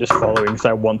time I'm just following because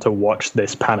I want to watch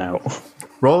this pan out.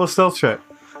 Roll a stealth check.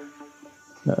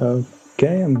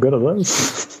 Okay, I'm good at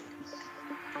those.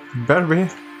 Better be.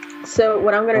 So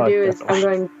what I'm going to do is I'm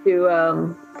going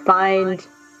to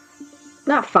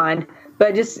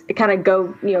but just kind of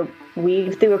go,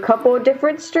 weave through a couple of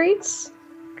different streets.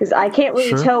 Because I can't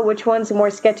really tell which one's more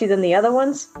sketchy than the other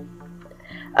ones.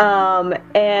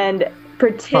 And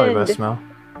pretend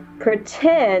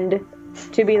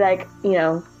to be like,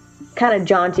 kind of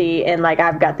jaunty and like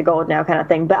I've got the gold now kind of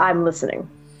thing, but I'm listening.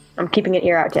 I'm keeping an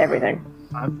ear out to everything.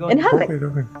 I'm going and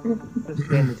to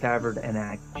stay in the tavern and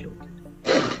act jilted.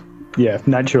 Yeah,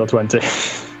 natural 20.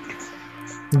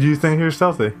 Do you think you're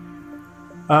stealthy?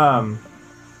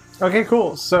 Okay,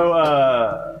 cool. So,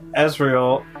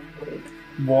 Ezreal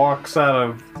walks out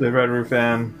of the Red Roof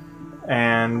Inn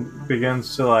and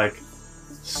begins to,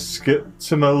 skip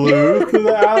to Maloo through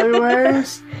the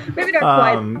alleyways. Maybe not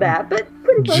quite that, but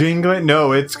pretty close. Jingling,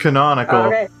 no, it's canonical.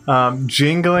 Okay.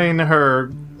 Jingling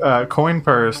her coin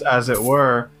purse, as it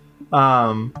were.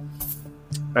 And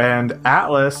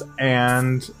Atlas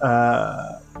and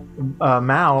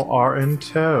Mal are in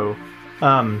tow.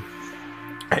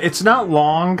 It's not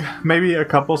long, maybe a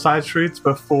couple side streets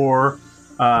before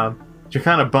you're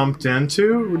kind of bumped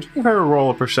into. Would you give her a roll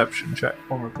a perception check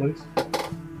for me, please?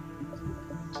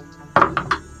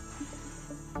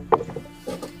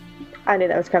 I knew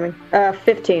that was coming.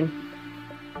 15.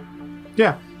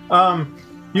 Yeah.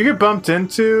 You get bumped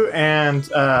into and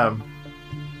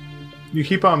you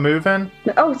keep on moving.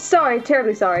 Oh, sorry.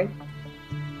 Terribly sorry.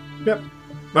 Yep.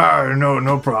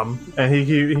 No problem. And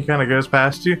he kind of goes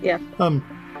past you. Yeah.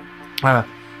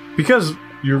 Because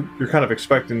you're kind of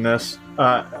expecting this.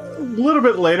 A little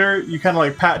bit later, you kind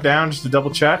of pat down just to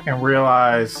double check and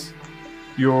realize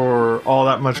you're all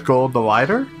that much gold the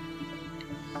lighter.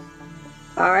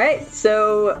 All right.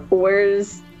 So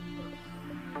where's?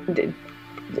 I'm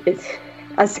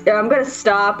gonna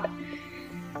stop.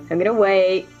 I'm gonna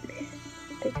wait.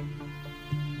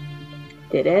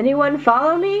 Did anyone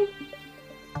follow me?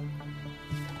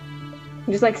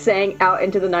 I'm just saying out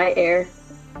into the night air.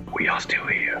 We are still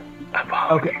here. I'm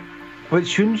following you. But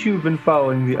shouldn't you have been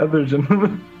following the other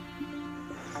gentleman?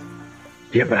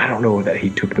 Yeah, but I don't know that he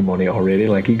took the money already.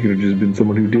 He could have just been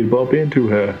someone who did bump into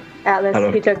her.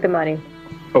 Atlas, he took the money.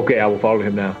 Okay, I will follow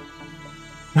him now.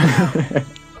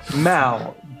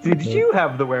 Mal, did you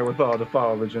have the wherewithal to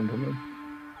follow the gentleman?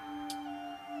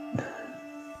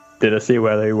 Did I see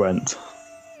where they went?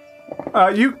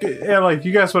 You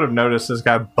guys would have noticed this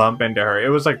guy bump into her. It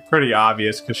was pretty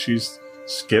obvious because she's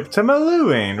skipped to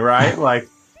Malooing, right?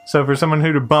 So for someone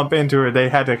who to bump into her, they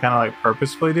had to kind of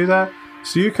purposefully do that.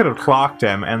 So you could have clocked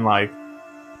him and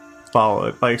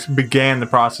followed, began the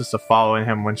process of following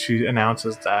him when she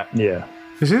announces that. Yeah.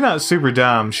 Because she's not super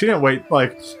dumb. She didn't wait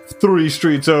 3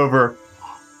 streets over.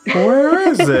 Where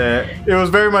is it? It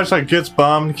was very much gets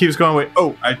bummed, keeps going, wait,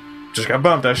 oh, I just got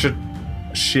bumped. I should.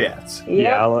 Shit.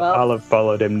 Yeah, I'll have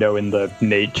followed him knowing the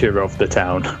nature of the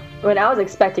town. I was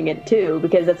expecting it too,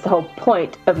 because that's the whole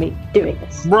point of me doing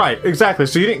this. Right, exactly.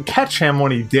 So you didn't catch him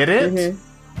when he did it,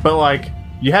 but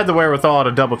you had the wherewithal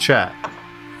to double check.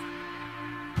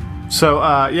 So,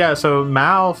 so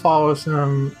Mal follows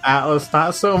him, Atlas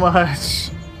not so much.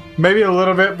 Maybe a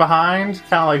little bit behind,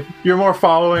 kind of you're more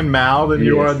following Mal than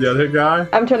you are the other guy.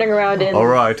 I'm turning around and...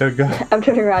 Alright, okay. I'm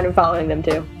turning around and following them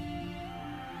too.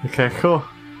 Okay, cool.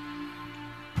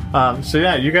 So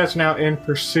yeah, you guys are now in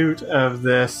pursuit of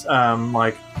this,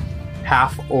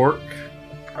 half-orc,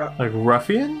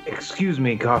 ruffian? Excuse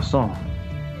me, garçon.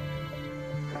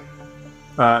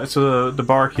 So the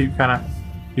barkeep kind of...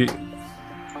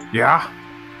 Yeah?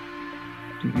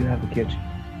 Do you have a kitchen?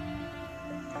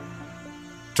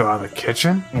 Do I have a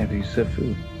kitchen? Yeah, do you serve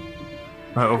food?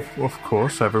 Of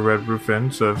course, every Red Roof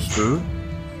Inn serves food.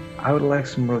 I would like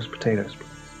some roast potatoes, please.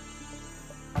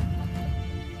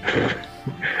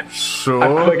 Sure. I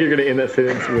feel like you're going to end that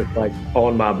sentence with,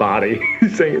 on my body.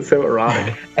 Saying it's so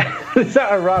erotic. It's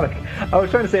not ironic. I was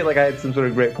trying to say it I had some sort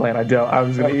of great plan. I don't. I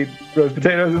was going to eat roast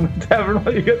potatoes in the tavern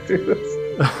while you get through this.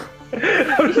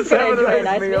 I'm just having a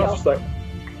nice meal.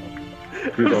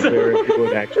 These are very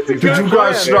good actions. Did you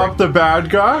guys stop the bad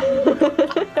guy?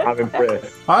 I'm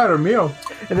impressed. I had a meal.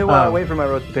 And then while I wait for my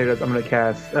roast potatoes, I'm going to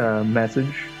cast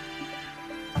message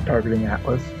targeting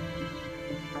Atlas.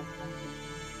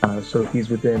 So he's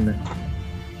within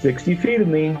 60 feet of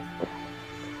me.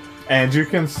 And you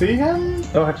can see him?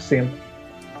 Oh, I have to see him.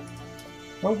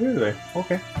 Oh, really?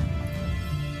 Okay.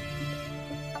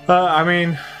 I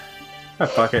mean,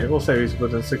 fuck it. We'll say he's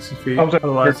within 60 feet. I'm sorry,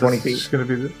 Otherwise, 20 it's feet. just going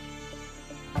to be the...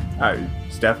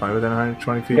 he's definitely within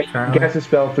 120 feet currently. Cast a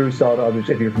spell through solid objects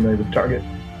if you're familiar with the target.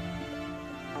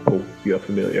 Oh, you're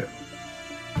familiar.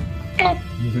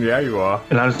 Yeah, you are.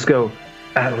 And I'll just go,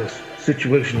 Atlas,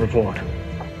 situation report.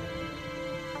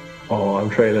 Oh, I'm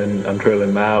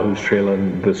trailing Mao, who's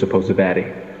trailing the supposed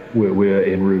baddie. We're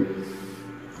en route.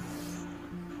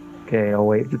 Okay, I'll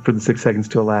wait for the 6 seconds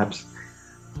to elapse.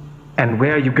 And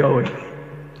where are you going?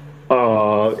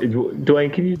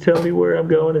 Dwayne, can you tell me where I'm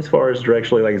going as far as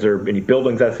directionally? Like, is there any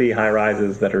buildings I see, high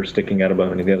rises that are sticking out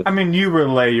above any of the others? I mean, you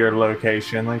relay your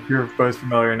location. Like, you're both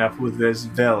familiar enough with this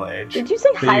village. Did you say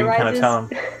that high you can kind of rises? tell him.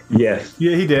 Yes.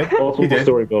 Yeah, he did. Multiple He did.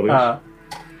 story buildings.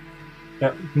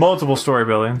 Yeah, multiple story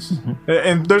buildings.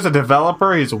 And there's a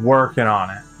developer, he's working on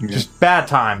it. Just bad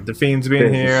time. The Fiend's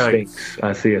being There's here. a Like, sphinx.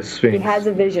 I see a sphinx. He has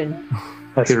a vision.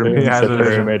 That's He really has a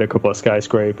vision. made a couple of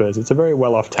skyscrapers. It's a very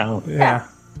well-off town. yeah.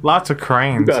 Lots of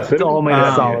cranes. It's all made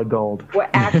of solid gold. We're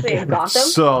actually in Gotham.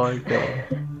 So, like,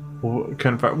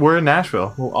 confirm. We're in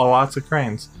Nashville. Lots of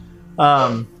cranes.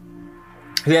 Yeah,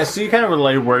 so you kind of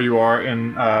relay where you are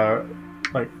in,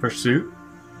 like, pursuit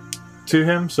to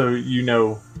him, so you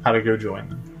know how to go join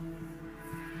them.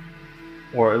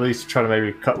 Or at least try to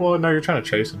maybe cut... Well, no, you're trying to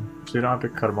chase him, so you don't have to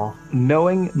cut him off.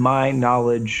 Knowing my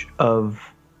knowledge of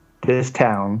this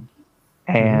town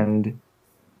and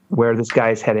where this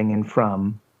guy's heading in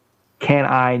from, can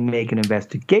I make an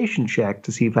investigation check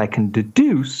to see if I can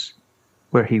deduce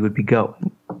where he would be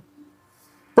going?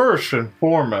 First and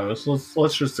foremost,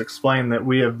 let's just explain that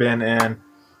we have been in,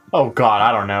 oh god,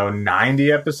 I don't know,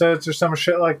 90 episodes or some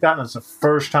shit like that, and it's the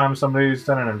first time somebody's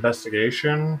done an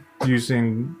investigation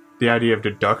using the idea of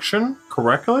deduction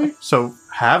correctly. So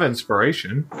have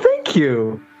inspiration. Thank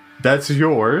you. That's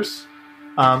yours.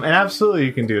 And absolutely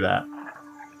you can do that.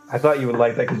 I thought you would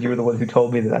like that because you were the one who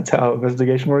told me that that's how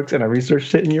investigation works, and I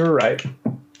researched it, and you were right.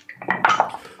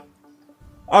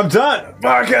 I'm done.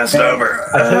 Podcast over.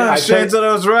 Shane said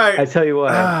I was right. I tell you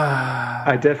what,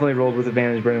 I definitely rolled with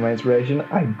advantage burning my inspiration.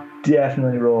 I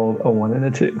definitely rolled a 1 and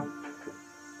a 2.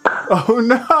 Oh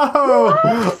no!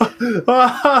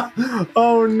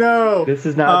 Oh no! This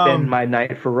has not been my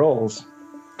night for rolls.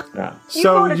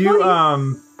 So rolled a you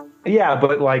 20. Yeah,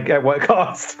 but like at what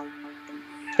cost?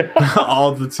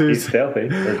 all the twos. He's stealthy.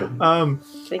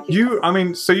 Thank you. I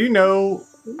mean, so you know,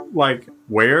 like,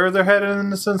 where they're headed in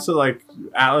the sense that, like,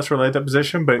 Atlas relayed that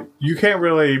position, but you can't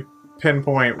really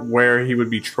pinpoint where he would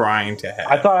be trying to head.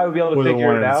 I thought I would be able to With a figure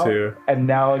 1 it and a out, 2. and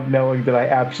now knowing that I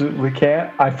absolutely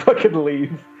can't, I fucking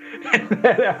leave and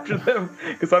head after them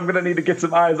because I'm gonna need to get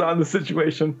some eyes on the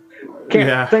situation.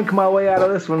 Can't think my way out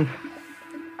of this one.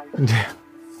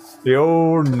 The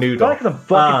old I noodle. feel like I'm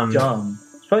fucking dumb.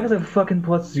 I feel like I'm fucking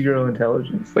 +0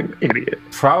 intelligence, like an idiot.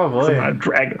 Probably. I'm not a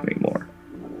dragon anymore.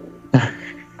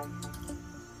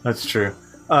 That's true.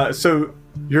 So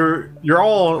you're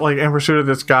all like in pursuit of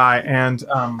this guy, and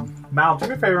Mal, do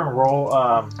me a favor and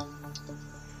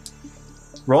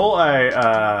roll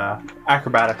a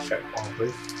acrobatics check for me,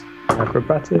 please.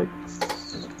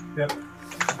 Acrobatics. Yep.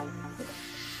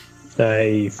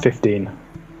 A 15.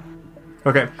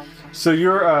 Okay, so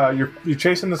you're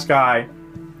chasing this guy,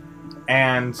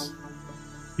 and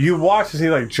you watch as he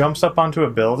like jumps up onto a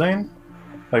building,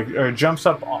 jumps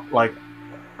up onto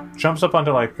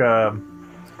like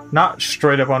not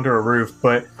straight up onto a roof,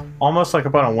 but almost like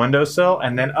up on a windowsill,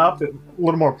 and then up a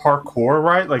little more parkour,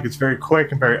 right? Like it's very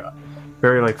quick and very,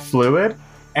 very like fluid.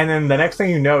 And then the next thing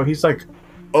you know, he's like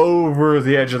over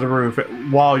the edge of the roof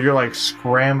while you're like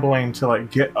scrambling to like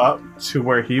get up to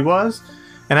where he was.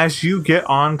 And as you get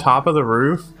on top of the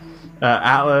roof,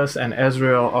 Atlas and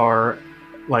Ezreal are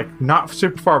like not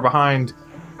super far behind,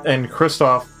 and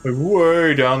Kristoff like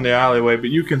way down the alleyway, but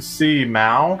you can see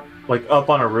Mao like up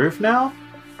on a roof now.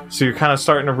 So you're kind of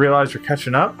starting to realize you're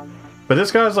catching up. But this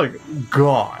guy's like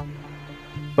gone.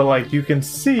 But like you can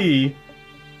see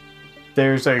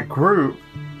there's a group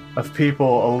of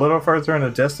people a little further in the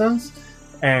distance,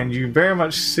 and you very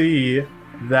much see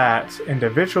that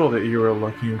individual that you were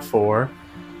looking for,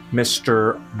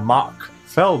 Mr. Mock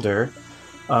Felder,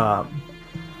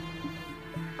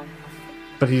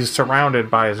 but he's surrounded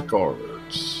by his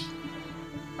guards.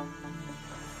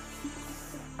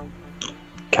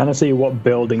 Can I see what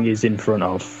building he's in front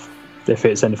of, if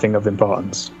it's anything of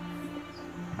importance?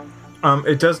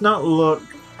 It does not look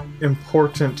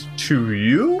important to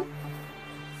you.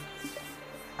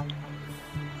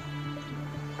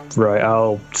 Right,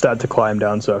 I'll start to climb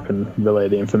down so I can relay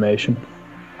the information.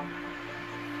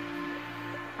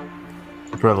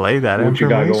 Relay that What you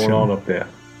got information. going on up there?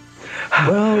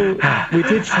 Well, we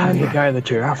did find the guy that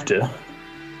you're after.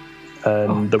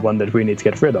 And the one that we need to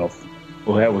get rid of.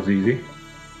 Well, that was easy.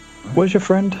 Where's your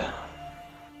friend?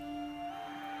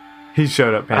 He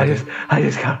showed up. I Pandy.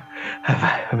 just got.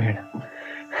 I'm here now.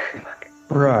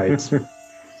 Right.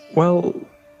 Well,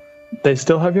 they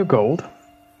still have your gold.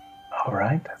 All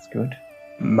right, that's good.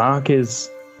 Mark is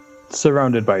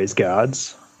surrounded by his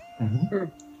guards. Mm-hmm.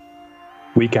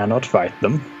 We cannot fight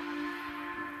them.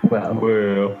 Well,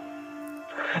 Well,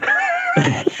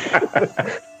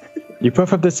 You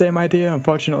both have the same idea,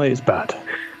 unfortunately it's bad.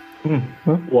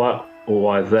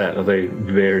 why is that? Are they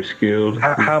very skilled?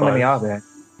 how many are there?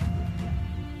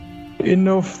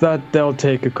 Enough that they'll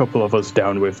take a couple of us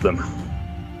down with them.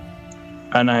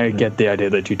 And I get the idea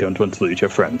that you don't want to lose your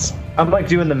friends. I'm like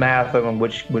doing the math on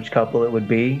which couple it would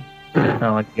be. Oh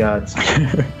my god.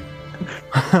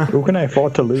 Who can I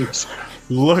afford to lose?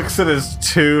 Looks at his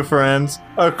two friends.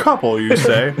 A couple, you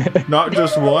say? Not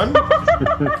just one?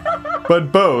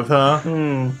 But both, huh?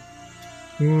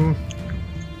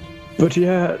 But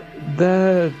yeah,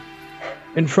 they're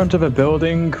in front of a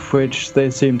building which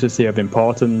they seem to see of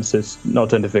importance. It's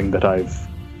not anything that I've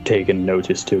taken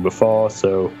notice to before,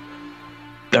 so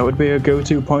that would be a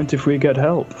go-to point if we get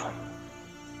help.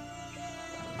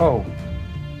 Oh.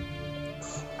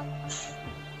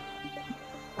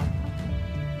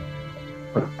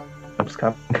 Help's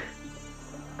coming.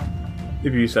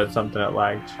 If you said something that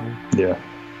lagged. Yeah.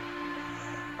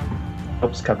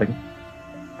 Help's coming.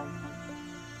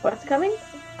 What's coming?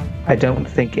 I don't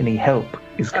think any help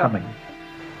is coming.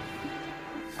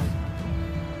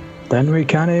 Then we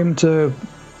can aim to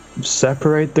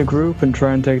separate the group and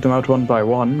try and take them out one by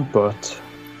one, but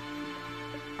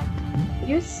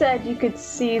You said you could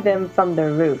see them from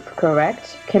the roof,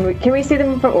 correct? Can we see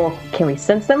them from, or can we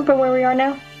sense them from where we are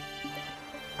now?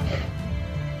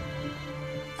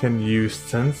 Can you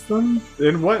sense them?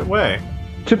 In what way?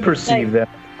 To perceive them.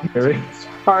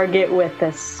 Target with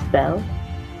a spell.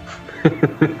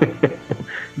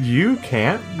 You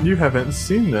can't. You haven't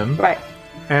seen them. Right.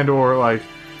 And or like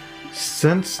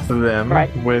sensed them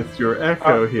Right. with your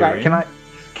echo hearing. Right.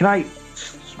 Can I,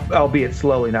 albeit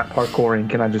slowly, not parkouring,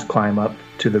 can I just climb up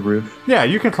to the roof? Yeah,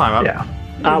 you can climb up. Yeah.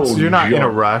 I will You're not in a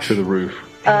jump rush. to the roof.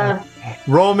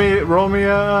 Roll me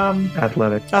a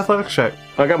Athletics. athletics check.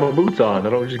 I got my boots on. I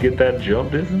don't just get that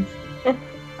jump distance.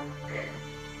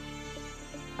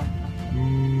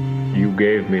 You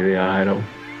gave me the item.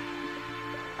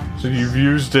 So you've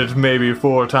used it maybe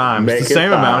 4 times. Make the it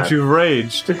same amount 5. you've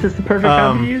raged. This is the perfect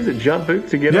time to use it. Jump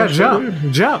boots to get Yeah, up to the jump.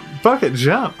 roof. Jump. Bucket,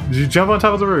 jump. Did you jump on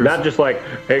top of the roof? Not just like,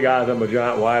 hey guys, I'm a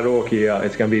giant white orc here.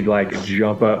 It's gonna be like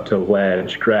jump up to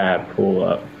ledge, grab, pull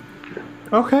up.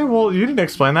 Okay, well, you didn't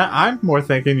explain that. I'm more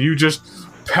thinking you just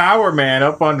power man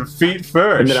up on feet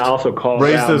first. And then I also call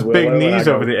Raise down those big Willow and I knees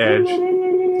go, over the edge.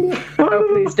 Oh,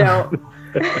 please don't.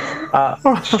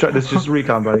 This is just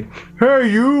recon, buddy. Hey,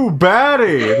 you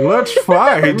baddie! Let's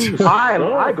fight!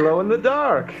 I glow in the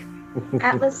dark.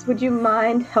 Atlas, would you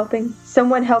mind helping?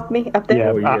 Someone help me up there.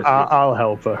 yeah, Oh, yes, yes. I'll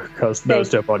help her, because those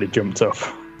two have already jumped up.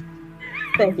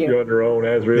 Thank you. You're on your own,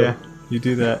 Azrael. Yeah, you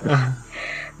do that.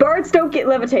 Birds don't get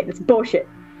levitated. It's bullshit.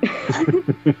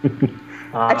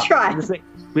 I tried.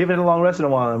 We haven't had a long rest in a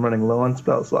while. I'm running low on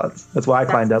spell slots. That's why I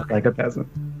climbed up like a peasant.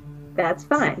 That's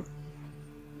fine.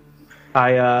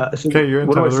 Okay, you're in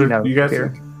what do top I of the see roof. now? You guys,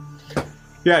 Here?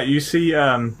 yeah, you see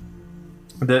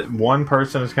that one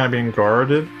person is kind of being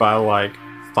guarded by like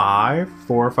 4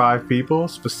 or 5 people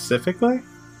specifically.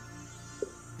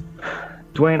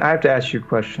 Dwayne, I have to ask you a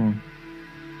question.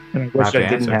 And I wish Have to I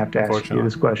didn't answer, have to ask you unfortunately.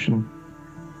 this question.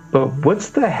 But what's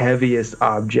the heaviest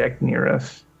object near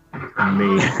us?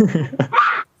 Me.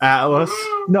 Atlas.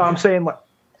 No, I'm saying, like,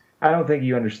 I don't think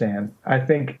you understand. I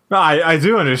think No, I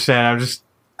do understand. I'm just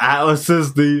Atlas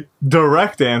is the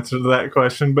direct answer to that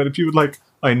question. But if you would like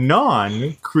a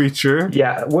non-creature,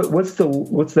 yeah. What's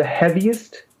the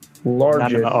heaviest,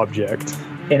 largest Inanimate object.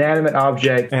 inanimate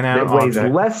object Inanimate that weighs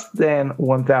object. less than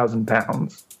 1,000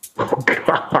 pounds? Oh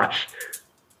gosh.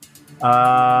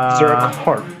 Is there a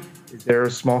cart? Is there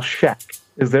a small shack?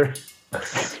 Is there?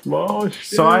 Small shit.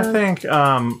 So I think,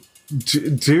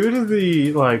 due to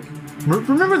the like,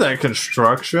 remember that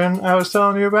construction I was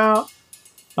telling you about?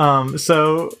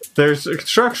 So there's a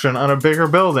construction on a bigger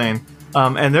building,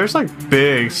 and there's like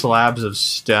big slabs of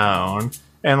stone,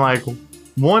 and like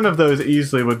one of those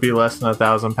easily would be less than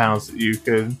 1,000 pounds that you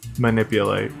could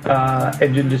manipulate.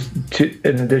 And then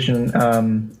in addition,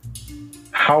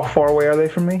 how far away are they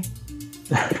from me?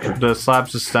 The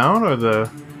slabs of stone or the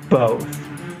Both.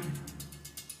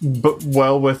 but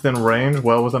well within range,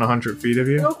 well within 100 feet of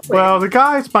you? Real quick. Well, the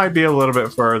guys might be a little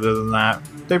bit further than that.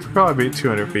 They'd probably be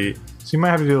 200 feet, so you might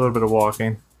have to do a little bit of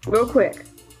walking. Real quick.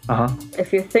 Uh-huh.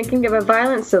 If you're thinking of a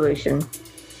violent solution,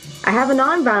 I have a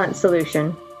non-violent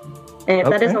solution. And if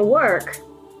that Okay. doesn't work,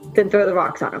 then throw the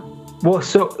rocks on them. Well,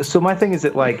 so my thing is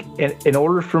that, like, in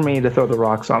order for me to throw the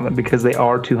rocks on them, because they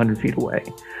are 200 feet away,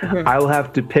 I will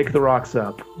have to pick the rocks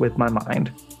up with my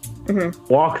mind,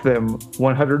 walk them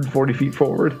 140 feet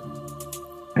forward,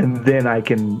 and then I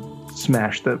can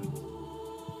smash them.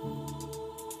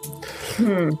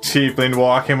 Tiefling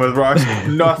walking with rocks.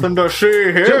 Nothing to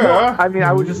see here. I mean,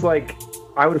 I would just, like,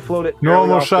 I would float it barely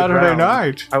Normal off the Saturday ground.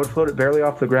 night. I would float it barely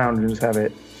off the ground and just have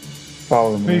it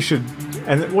follow me. You should,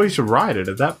 you should ride it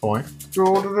at that point.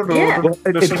 Yeah. Well,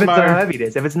 it This is depends my- on how heavy it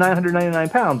is. If it's 999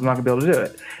 pounds, I'm not gonna be able to do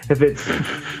it. If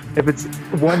it's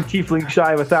one tiefling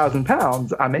shy of 1,000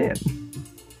 pounds, I'm in.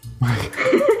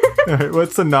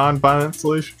 What's the non-violent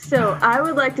solution? So I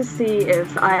would like to see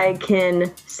if I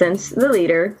can sense the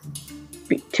leader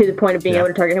to the point of being Yeah. able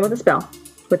to target him with a spell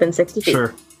within 60 feet.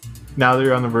 Sure. Now that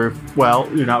you're on the roof, well,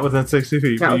 you're not within 60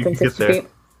 feet, Not but you within can get 60 there. feet.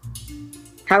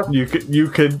 How? You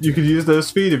could use those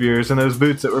feet of yours and those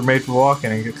boots that were made for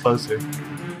walking and get closer.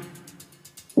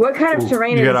 What kind of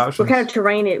terrain you is? got What options. kind of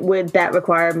terrain would that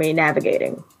require me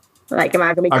navigating? Like, am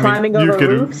I going to be climbing you over could-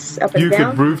 roofs up and You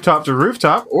down? could rooftop to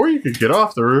rooftop, or you could get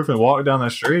off the roof and walk down the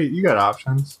street. You got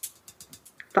options.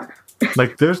 Fine.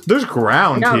 Like there's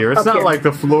ground No, here. It's not okay. like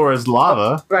the floor is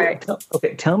lava. Right.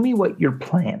 Tell me what your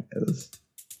plan is,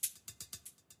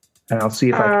 and I'll see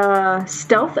if I.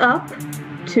 Stealth up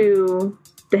to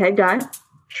the head guy.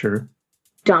 Sure.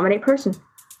 Dominate person.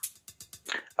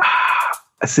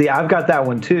 See, I've got that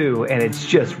one too, and it's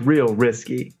just real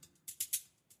risky.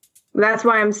 That's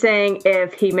why I'm saying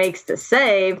if he makes the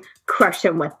save, crush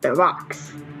him with the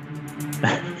rocks.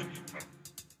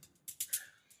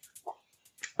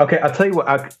 Okay, I'll tell you what.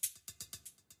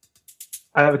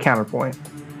 I have a counterpoint.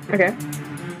 Okay.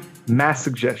 Mass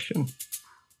suggestion.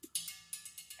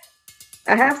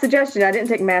 I have suggestion. I didn't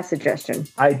take mass suggestion.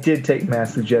 I did take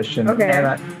mass suggestion, Okay.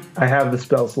 and I have the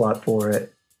spell slot for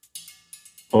it.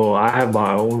 Oh, I have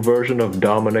my own version of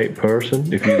dominate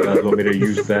person. If you guys want me to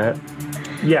use that.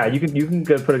 Yeah, you can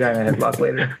go put a guy in a headlock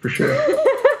later for sure.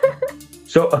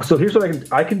 So here's what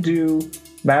I can do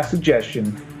mass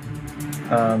suggestion.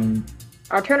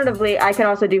 Alternatively, I can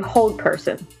also do hold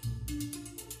person.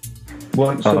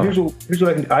 Well, so here's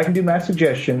what I can do mass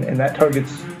suggestion, and that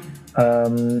targets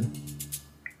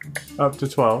Up to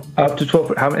 12. up to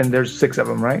 12. And there's 6 of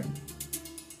them, right?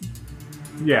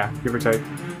 Yeah, give or take.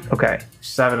 Okay.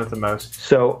 7 at the most.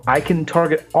 So I can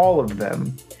target all of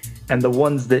them, and the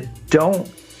ones that don't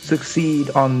succeed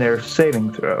on their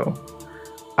saving throw,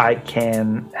 I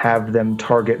can have them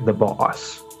target the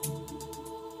boss.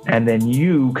 And then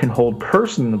you can hold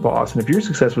person the boss, and if you're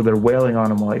successful, they're wailing on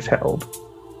him while he's held.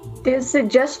 Does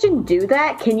suggestion do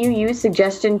that? Can you use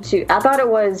suggestion to... I thought it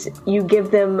was you give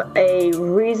them a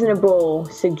reasonable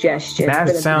suggestion. for them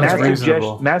to sounds do.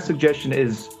 reasonable. Mass suggestion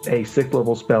is a 6th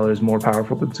level spell that is more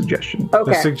powerful than suggestion. The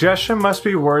Okay. suggestion must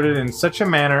be worded in such a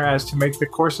manner as to make the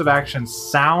course of action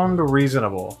sound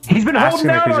reasonable. He's been Asking holding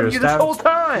out because on you're you this whole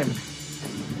time!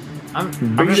 I'm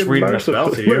just reading the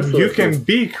spell to you. merciful. You can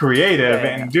be creative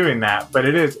Yeah. in doing that, but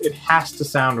it has to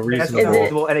sound That's reasonable.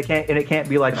 reasonable, and it can't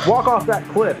be like walk off that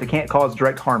cliff. It can't cause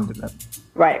direct harm to them.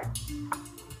 Right.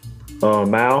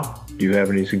 Mal, do you have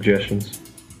any suggestions?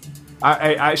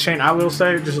 Shane, I will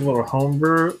say just a little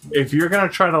homebrew. If you're gonna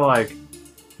try to like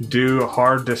do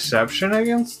hard deception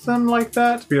against them like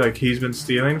that, to be like he's been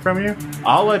stealing from you,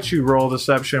 I'll let you roll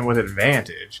deception with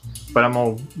advantage, but I'm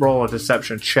gonna roll a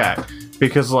deception check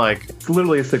because like It's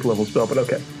literally a 6th level spell, but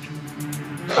okay.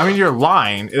 I mean you're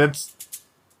lying.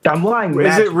 I'm lying. Is it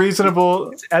magically.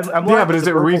 reasonable? I'm lying Yeah, but as is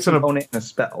a it verbal reasonable? component in a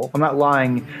spell? I'm not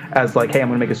lying as like, hey, I'm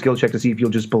going to make a skill check to see if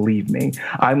you'll just believe me.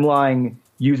 I'm lying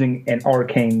using an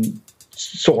arcane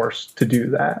source to do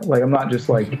that. Like, I'm not just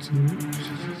like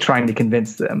trying to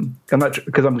convince them. I'm not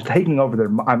because I'm taking over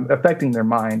I'm affecting their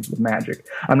minds with magic.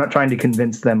 I'm not trying to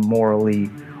convince them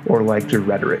morally or like through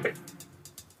rhetoric.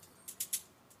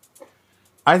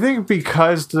 I think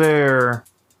because they're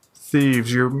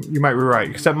thieves, you might be right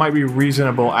because that might be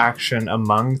reasonable action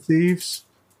among thieves.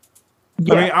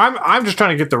 Yeah. I mean, I'm just trying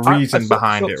to get the reason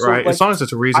behind it, right? like, as long as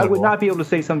it's reasonable. I would not be able to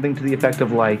say something to the effect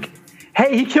of like,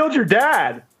 "Hey, he killed your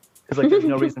dad," because like there's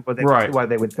no reason Right. why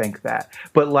they would think that.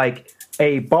 But like,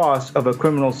 a boss of a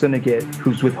criminal syndicate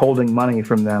who's withholding money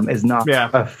from them is not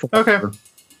a Okay.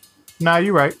 Nah,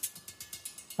 you're right.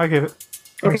 I give it.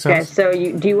 Makes Okay, sense. so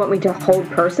do you want me to hold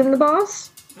person the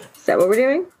boss? Is that what we're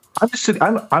doing? I'm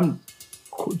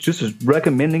just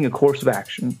recommending a course of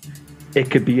action. It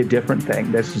could be a different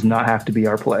thing. This does not have to be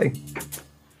our play.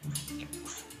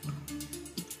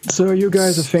 So you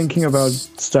guys are thinking about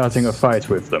starting a fight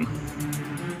with them?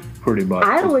 Pretty much.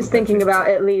 I was thinking about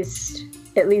at least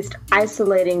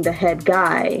isolating the head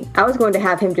guy. I was going to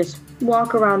have him just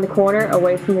walk around the corner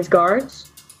away from his guards,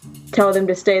 tell them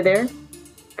to stay there,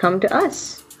 come to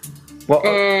us,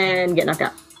 and get knocked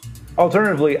out.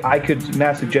 Alternatively, I could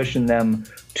mass suggestion them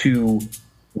to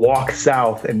walk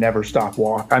south and never stop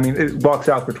walk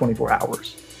south for 24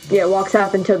 hours. Yeah, walk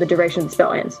south until the duration of the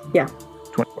spell ends. Yeah.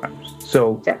 24 hours.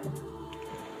 So Yeah.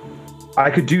 I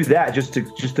could do that just to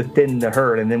thin the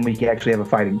herd, and then we can actually have a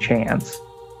fighting chance.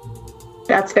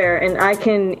 That's fair. And I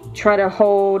can try to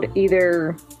hold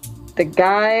either the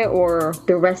guy or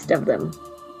the rest of them.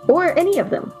 Or any of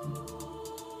them.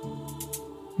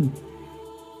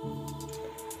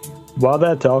 While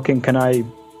they're talking, can I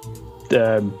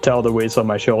tell the whiz on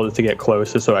my shoulder to get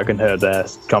closer so I can hear their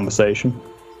conversation?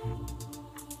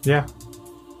 Yeah.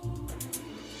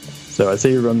 So as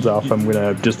he runs off, I'm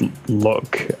gonna just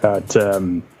look at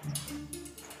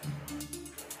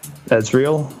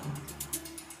Ezreal.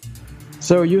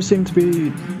 So you seem to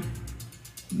be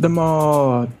the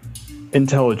more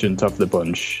intelligent of the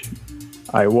bunch.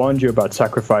 I warned you about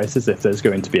sacrifices if there's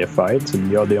going to be a fight, and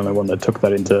you're the only one that took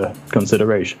that into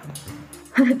consideration.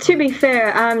 To be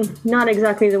fair, I'm not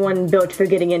exactly the one built for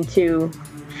getting into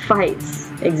fights,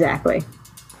 exactly.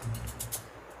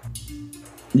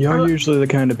 You're usually the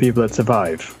kind of people that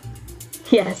survive.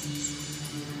 Yes.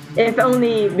 If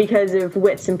only because of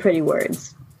wits and pretty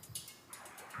words.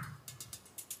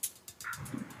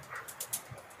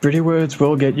 Pretty words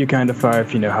will get you kind of far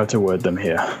if you know how to word them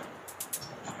here.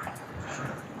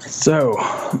 So,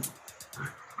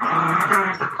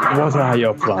 what are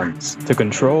your plans? To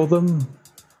control them?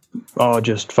 Or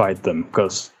just fight them?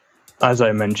 Because, as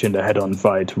I mentioned, a head-on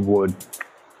fight would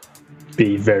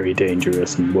be very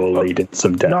dangerous and will lead in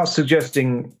some death. Not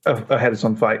suggesting a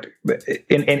head-on fight.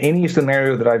 In any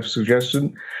scenario that I've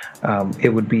suggested,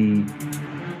 it would be...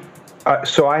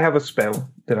 so I have a spell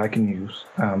that I can use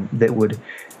that would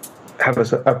have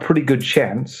a pretty good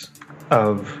chance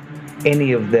of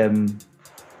any of them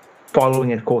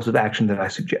following a course of action that I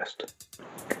suggest.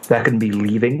 That can be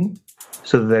leaving,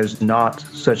 so that there's not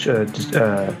such a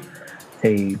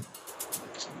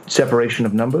separation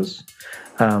of numbers,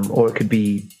 or it could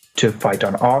be to fight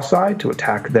on our side, to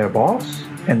attack their boss,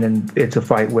 and then it's a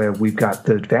fight where we've got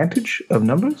the advantage of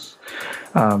numbers.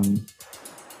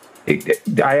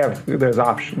 There's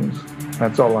options.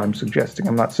 That's all I'm suggesting.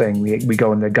 I'm not saying we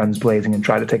go in there guns blazing and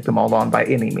try to take them all on by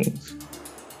any means.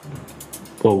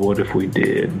 Well, what if we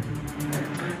did?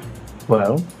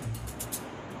 Well,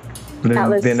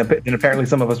 then apparently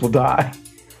some of us will die.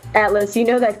 Atlas, you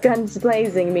know that guns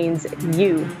blazing means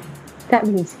you. That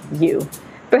means you.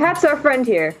 Perhaps our friend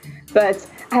here, but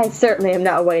I certainly am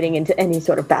not wading into any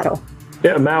sort of battle.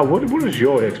 Yeah, Mal, what is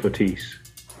your expertise?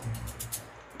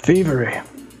 Thievery.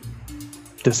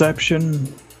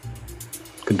 Deception.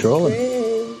 Controlling.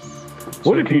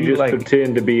 What if you just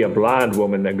pretend to be a blind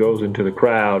woman that goes into the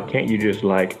crowd? Can't you just,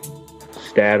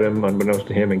 stab him unbeknownst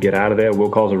to him and get out of there? We'll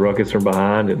cause a ruckus from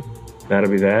behind, and that'll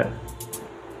be that?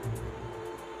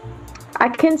 I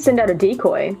can send out a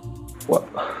decoy. Well,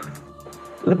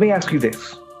 let me ask you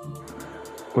this.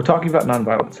 We're talking about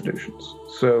nonviolent solutions.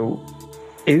 So,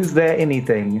 is there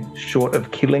anything short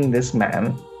of killing this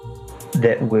man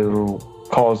that will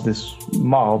cause this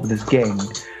mob, this gang,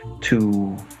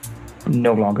 to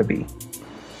no longer be?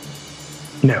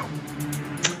 No.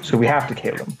 So we have to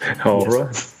kill him. All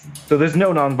right. So there's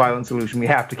no non-violent solution. We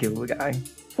have to kill the guy.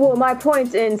 Well, my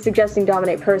point in suggesting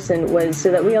dominate person was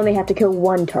so that we only have to kill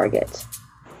one target.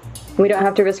 We don't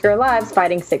have to risk our lives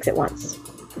fighting 6 at once.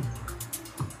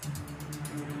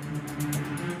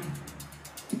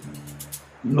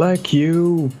 Like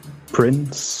you,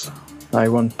 Prince, I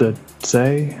want to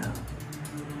say.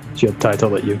 It's your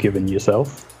title that you've given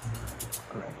yourself.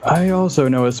 I also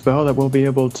know a spell that will be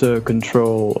able to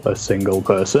control a single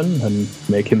person and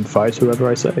make him fight whoever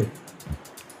I say.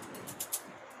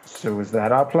 So is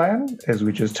that our plan? As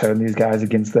we just turn these guys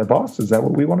against their boss? Is that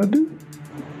what we want to do?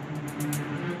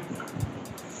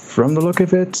 From the look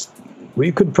of it,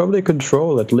 we could probably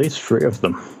control at least 3 of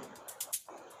them.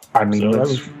 I mean,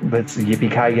 let's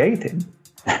yippee-ki-yay then.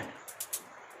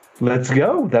 Let's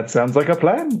go. That sounds like a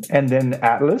plan. And then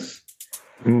Atlas,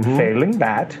 failing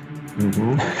that,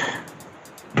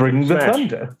 Bring the Smash.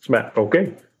 thunder. Smash.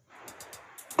 Okay.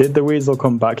 Did the weasel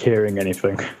come back hearing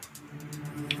anything?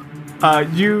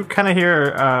 You kind of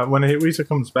hear when Weasel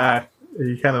comes back,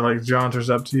 he kind of like jaunters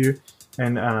up to you,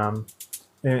 and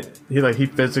he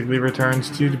physically returns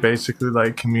to you to basically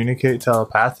like communicate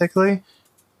telepathically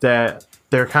that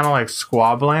they're kind of like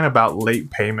squabbling about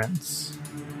late payments,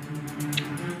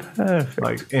 Perfect.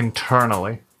 like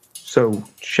internally. So,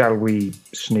 shall we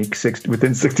sneak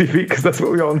within 60 feet? Because that's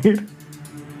what we all need.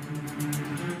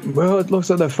 Well, it looks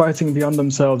like they're fighting beyond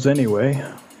themselves anyway.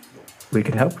 We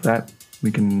can help that.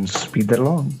 We can speed that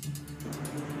along.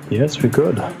 Yes, we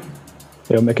could.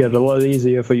 It'll make it a lot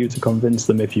easier for you to convince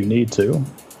them if you need to.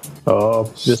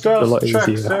 Oh, just a lot checks,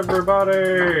 easier.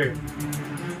 everybody.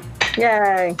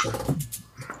 Yay.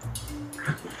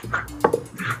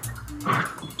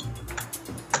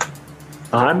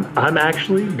 I'm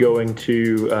actually going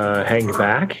to hang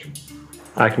back.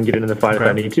 I can get into the fight if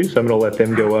I need to, so I'm going to let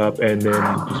them go up and then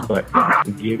just like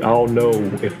I'll know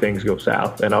if things go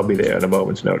south, and I'll be there at a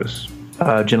moment's notice.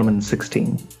 Gentleman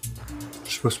 16.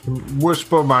 Just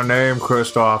whisper my name,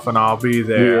 Kristoff, and I'll be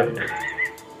there.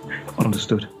 Yeah.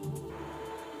 Understood.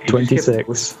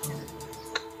 26.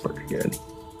 Pretty good.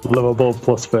 Livable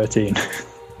plus 13.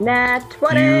 Nat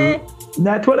 20!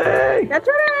 Nat 20! Nat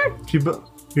 20!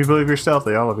 You believe you're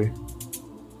stealthy, all of you.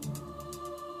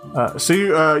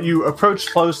 So you approach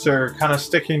closer, kind of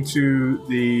sticking to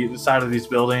the side of these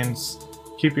buildings,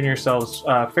 keeping yourselves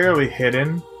fairly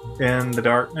hidden in the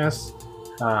darkness,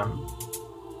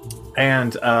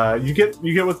 and you get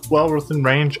well within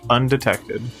range,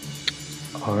 undetected.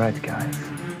 All right, guys.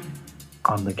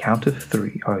 On the count of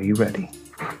 3, are you ready?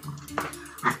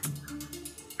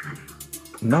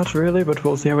 Not really, but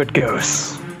we'll see how it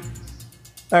goes.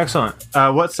 Excellent.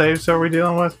 What saves are we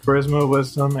dealing with? Charisma,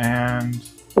 wisdom, and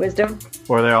Wisdom.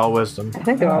 or are they all wisdom? I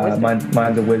think they're all wisdom.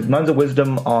 Mine's a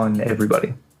wisdom on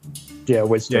everybody. Yeah,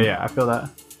 wisdom. Yeah, I feel that.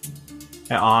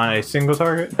 And on a single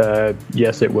target?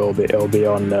 Yes, it will be. It'll be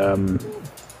on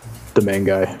the main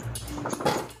guy.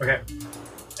 Okay.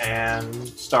 And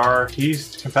Star,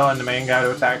 he's compelling the main guy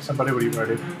to attack somebody. What are you going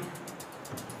to do?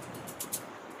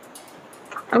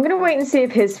 I'm gonna wait and see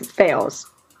if his fails.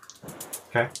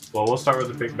 Okay. Well, we'll start with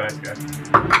the big bad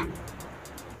guy.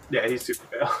 Yeah, he's super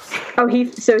fails. Oh,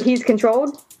 he's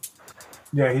controlled?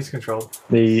 Yeah, he's controlled.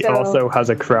 He So- also has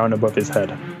a crown above his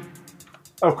head.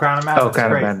 Oh, Crown of Madness. Oh, Crown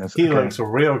of Great. Madness, He okay. looks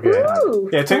real good. Ooh,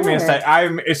 Yeah, it took me a fun. sec.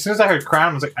 As soon as I heard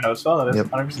Crown, I was like, I know it's spell. It is. Yep.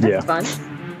 100%. Yeah.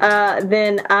 Fun.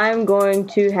 Then I'm going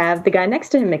to have the guy next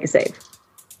to him make a save.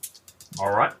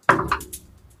 All right.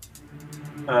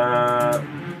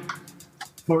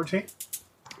 14.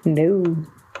 No.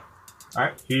 All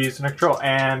right. He's in control.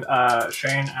 And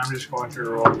Shane, I'm just going to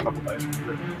roll a couple dice.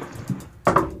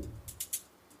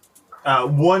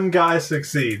 One guy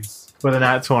succeeds with a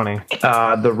nat 20.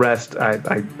 The rest,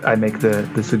 I make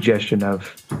the suggestion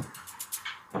of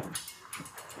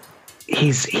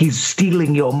he's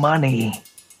stealing your money.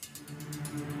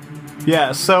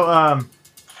 Yeah, so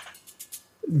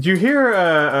you hear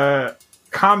a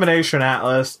combination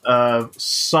atlas of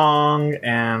song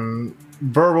and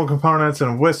verbal components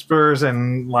and whispers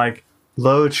and like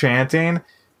low chanting,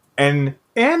 and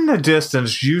in the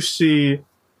distance you see,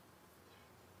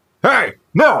 "Hey,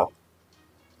 no!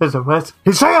 He's taking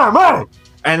our money!"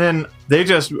 And then they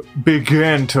just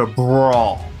begin to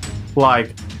brawl,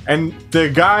 like, and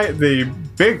the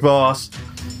big boss.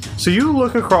 So you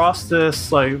look across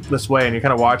this way and you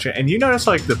kind of watch it, and you notice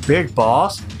like the big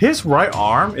boss, his right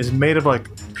arm is made of like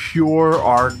pure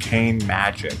arcane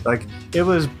magic. Like it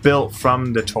was built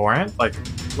from the torrent, like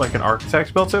an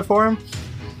architect built it for him.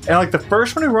 And like the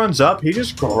first one who runs up, he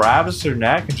just grabs their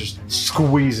neck and just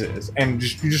squeezes, and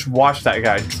you just watch that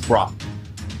guy drop.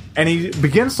 And he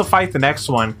begins to fight the next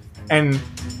one, and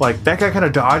like that guy kind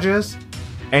of dodges,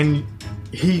 and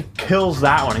he kills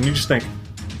that one, and you just think,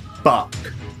 fuck.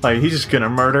 Like, he's just gonna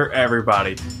murder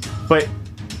everybody. But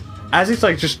as he's,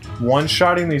 like, just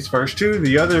one-shotting these first two,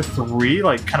 the other three,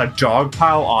 like, kind of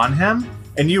dogpile on him.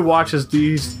 And you watch as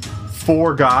these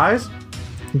 4 guys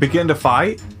begin to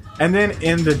fight. And then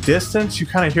in the distance, you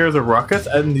kind of hear the ruckus,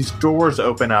 and these doors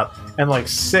open up. And, like,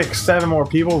 6, 7 more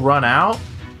people run out.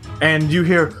 And you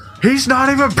hear, "He's not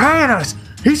even paying us!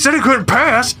 He said he couldn't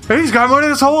pay us, and he's got money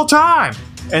this whole time!"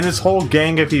 And this whole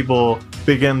gang of people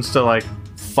begins to, like,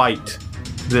 fight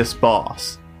this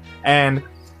boss. And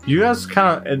you guys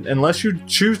kind of, unless you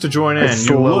choose to join in, you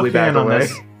slowly look back in on away.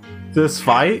 this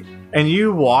fight, and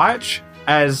you watch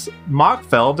as Mock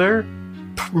Felder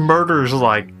murders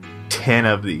like 10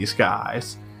 of these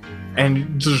guys,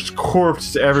 and just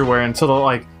corpses everywhere until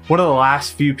like one of the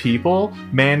last few people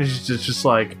manages to just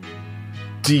like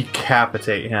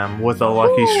decapitate him with a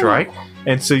lucky strike.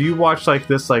 And so you watch like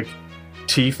this like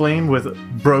tiefling with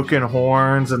broken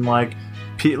horns and like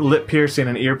lip piercing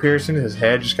and ear piercing, his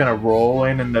head just kind of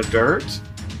rolling in the dirt,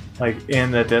 like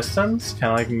in the distance,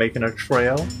 kind of like making a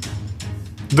trail.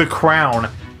 The crown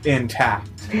intact.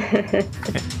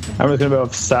 I'm just gonna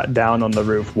have sat down on the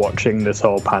roof watching this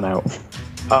whole pan out.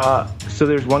 So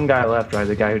there's one guy left, right?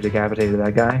 The guy who decapitated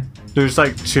that guy? There's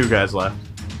like 2 guys left.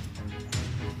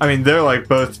 I mean, they're like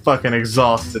both fucking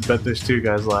exhausted, but there's 2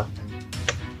 guys left.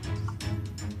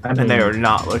 And they are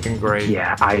not looking great.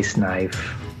 Yeah, ice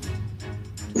knife.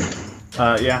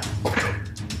 Yeah.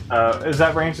 Is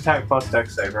that range attack plus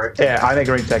dex save, right? Yeah, I make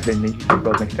a range attack, then you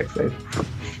both make a dex save.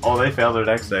 Oh, they failed their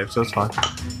dex save, so it's fine.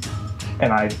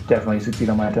 And I definitely succeed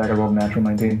on my attack. I rolled a natural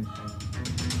 19.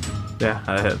 Yeah,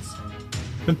 that hits.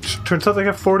 It turns out they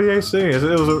got 40 AC. It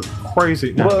was a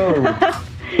crazy. No. Whoa! I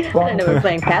didn't know we were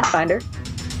playing Pathfinder.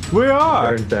 We are!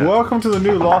 Heard that. Welcome to the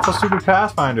new Lawful Stupid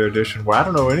Pathfinder edition, where I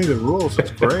don't know any of the rules. It's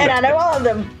great. And I know all of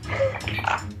them.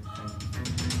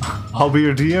 I'll be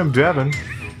your DM, Devin.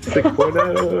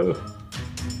 6.0.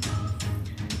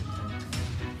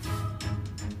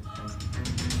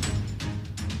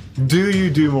 Do you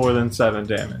do more than 7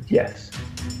 damage? Yes.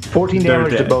 14 They're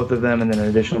damage to dead. both of them, and then an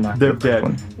additional knock. They're to the dead.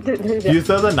 first one. You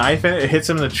throw the knife in it hits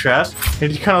him in the chest,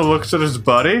 and he kind of looks at his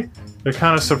buddy. They're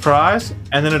kind of surprised,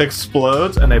 and then it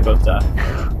explodes, and they both die.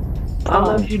 I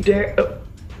love you, Derek.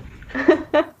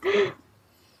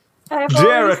 Oh.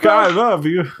 Derek, I love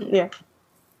you. Yeah,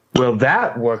 Well,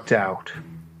 that worked out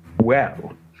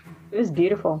well. it was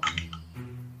beautiful.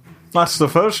 That's the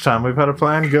first time we've had a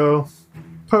plan go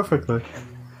perfectly.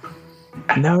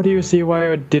 Now do you see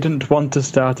why I didn't want to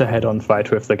start a head-on fight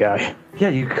with the guy? Yeah,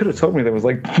 you could have told me there was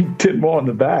like 10 more on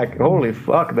the back. Holy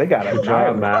fuck, they got a Good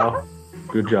job, Mal.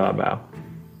 Good job, Mal.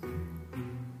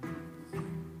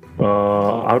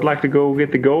 I would like to go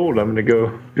get the gold. I'm gonna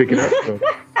go pick it up. So.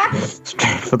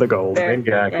 Straight for the gold. Fair.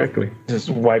 Yeah, quickly. Just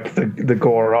wipe the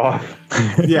gore off.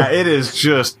 Yeah, it is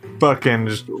just fucking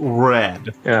just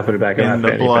red And I put it back in in my the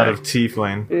fanny blood pack. of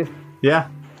tiefling. Oof. Yeah,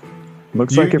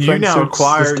 Looks you, like your you friend now suits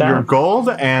acquire this town. your gold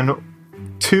and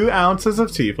 2 ounces of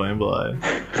tiefling blood.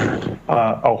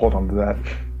 I'll hold on to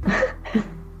that.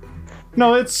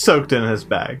 No, it's soaked in his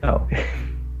bag. Oh.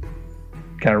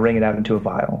 Kind of wring it out into a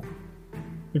vial.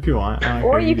 If you want.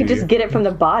 Or you could just get it from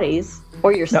the bodies.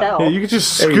 Or yourself. Yeah, you could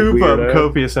just Hey, scoop up weirdo.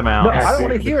 copious No, amounts. I don't see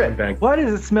want to it. hear it. Bag. Why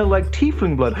does it smell like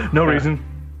tiefling blood? No reason.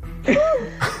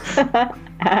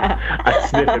 I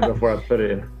sniffed it before I put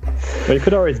it in. But you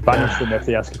could always banish them if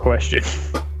they ask a question.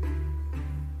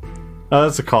 Oh,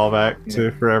 that's a callback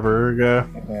to forever ago.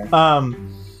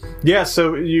 Yeah,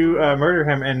 so you murder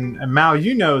him, and Mao,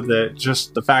 you know that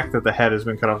just the fact that the head has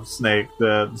been cut off the snake,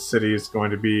 the city is going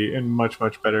to be in much,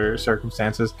 much better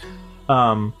circumstances.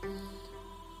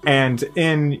 And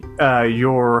in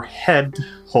your head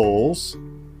holes,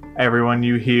 everyone,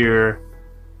 you hear,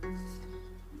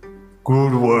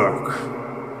 "Good work."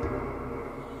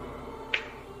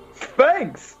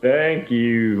 Thanks. Thank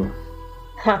you.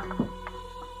 Who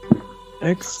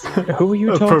are you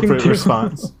talking Appropriate to?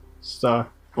 response. Star.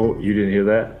 Oh, you didn't hear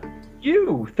that?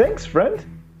 You. Thanks, friend.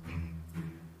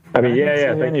 I mean, yeah,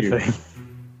 Say thank you. anything.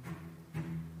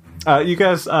 You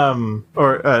guys,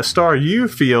 Star, you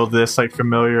feel this like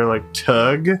familiar like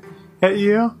tug at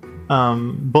you.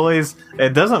 Boys,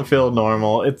 it doesn't feel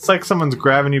normal. It's like someone's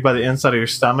grabbing you by the inside of your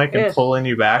stomach and Ugh. pulling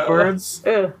you backwards,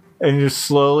 Ugh. and you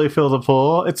slowly feel the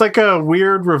pull. It's like a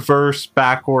weird reverse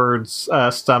backwards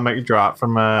stomach drop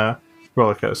from a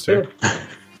roller coaster.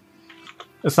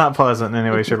 It's not pleasant in any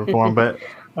way, shape, or form, but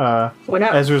We're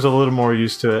not, Ezra's a little more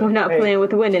used to we're it. not playing with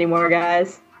the wind anymore,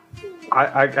 guys.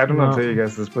 I don't know No. to tell you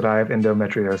guys this, but I have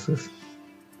endometriosis.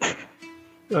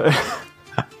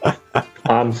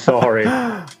 I'm sorry.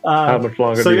 How much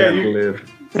longer so do you yeah, have you- to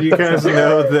live? You guys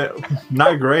know that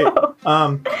not great.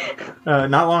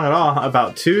 Not long at all.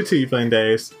 About 2 tiefling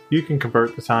days. You can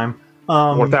convert the time.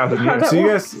 4,000 years. So you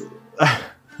guys,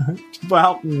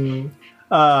 well, you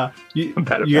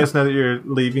guys know that you're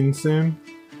leaving soon.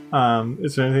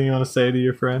 Is there anything you want to say to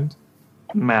your friend?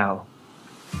 Mal,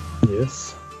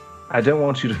 Yes. I don't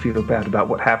want you to feel bad about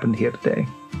what happened here today.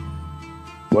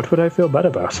 What would I feel bad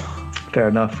about? Fair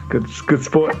enough. Good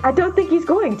sport. I don't think he's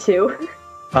going to.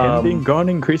 Him being gone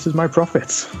increases my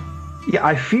profits. Yeah,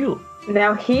 I feel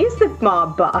Now he's the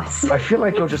mob boss. like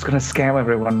you're just gonna scam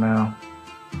everyone now.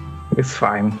 It's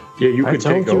fine. Yeah, you I could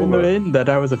told take you in the over. inn that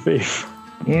I was a thief.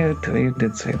 Yeah, you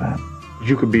did say that.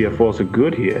 You could be a force of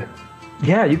good here.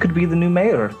 Yeah, you could be the new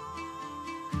mayor.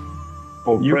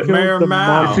 Oh, You Brett, killed Mayor the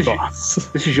Mao. mob This is- boss.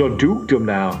 this is your dukedom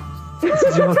now.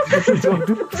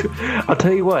 I'll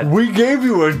tell you what. We gave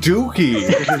you a dookie.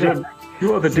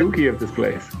 You are the dookie of this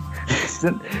place.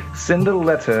 Send a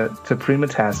letter to Prima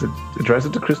Tacit, address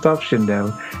it to Christoph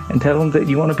Schindel, and tell him that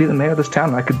you want to be the mayor of this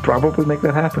town. I could probably make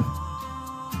that happen.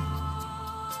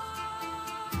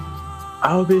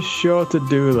 I'll be sure to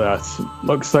do that.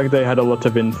 Looks like they had a lot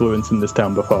of influence in this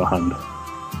town beforehand.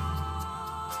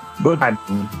 But I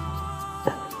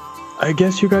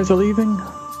guess you guys are leaving?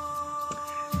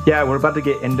 Yeah, we're about to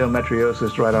get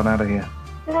endometriosis right on out of here.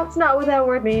 That's not what that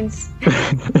word means.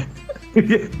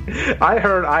 I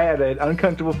heard I had an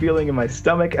uncomfortable feeling in my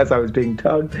stomach as I was being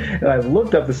tugged, and I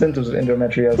looked up the symptoms of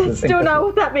endometriosis. That's still not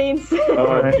what that means.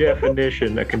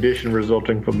 Definition: a condition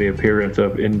resulting from the appearance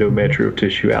of endometrial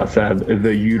tissue outside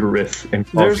the uterus. And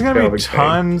There's causing gonna be pelvic pain.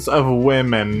 tons of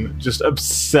women just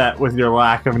upset with your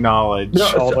lack of knowledge. No,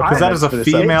 so Because that is a for the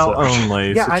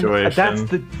female-only situation. That's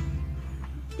the.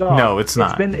 No, it's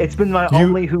not. It's been my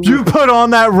only who. You put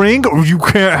on that ring, or you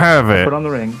can't have it. put on the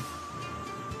ring.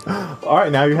 All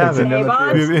right, now you have it.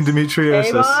 Avon? You have endometriosis.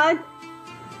 Avon,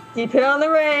 you put on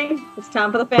the ring. It's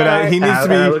time for the fan But art. he needs to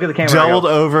be look at the camera. jelled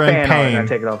over in Fan on it, and I pain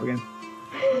take it off again.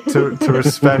 to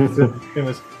respect it.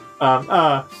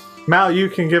 Mal, you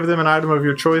can give them an item of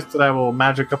your choice that I will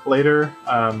magic up later.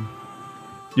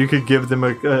 You could give them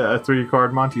a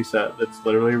 3-card Monty set that's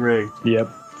literally rigged. Yep.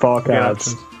 4 Yeah,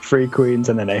 cards, 3 queens,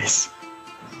 and an ace.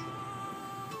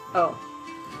 Oh.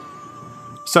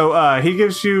 So he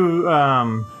gives you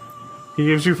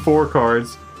 4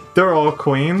 cards. They're all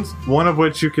queens, one of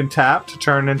which you can tap to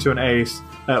turn into an ace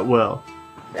at will.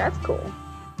 That's cool.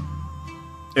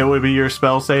 It would be your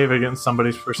spell save against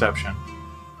somebody's perception.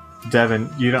 Devin,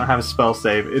 you don't have a spell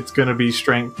save. It's going to be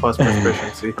strength plus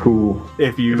proficiency. Cool.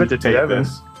 If you Give it to take Devin.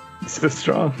 this. It's so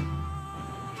strong.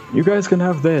 You guys can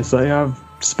have this. I have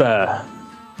spare.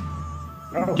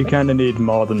 You kind of need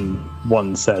more than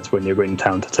 1 set when you're going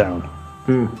town to town.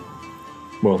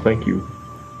 Well, thank you.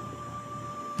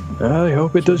 I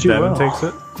hope it does you Devin well. takes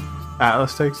it.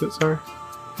 Atlas takes it, sorry.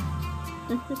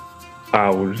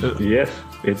 Yes,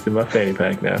 it's in my fanny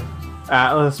pack now.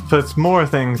 Atlas puts more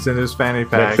things in his fanny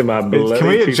pack. Next to my bloody Can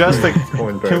we adjust the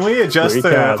coin purse. Can we adjust 3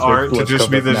 the cards with art to blood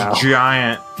just be covered this now.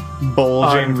 giant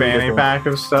bulging fanny Unreadable. pack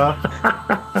of stuff?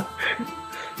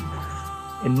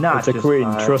 And not It's a just queen,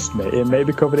 5. trust me. It may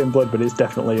be covered in blood, but it's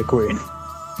definitely a queen.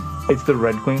 It's the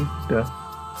red queen. Duh.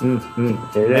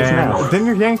 It is now. And then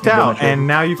you're yanked out, and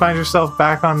now you find yourself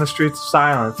back on the streets of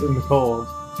silence in the cold.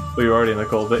 Well, you're already in the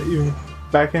cold, but you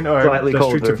back in or Slightly the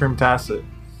streets colder. of Prima Tacit.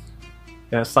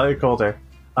 Yeah, slightly colder.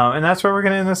 And that's where we're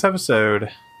gonna end this episode.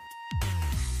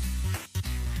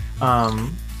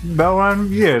 Belrun,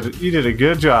 you did a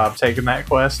good job taking that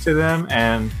quest to them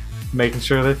and making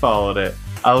sure they followed it.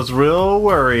 I was real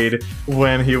worried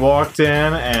when he walked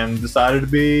in and decided to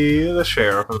be the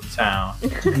sheriff of the town.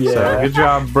 Yeah. So good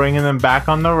job bringing them back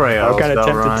on the I rails. was kind of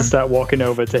tempted Belrun. to start walking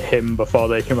over to him before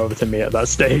they came over to me at that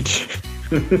stage.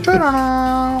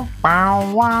 Wow,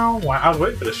 wow, wow. I was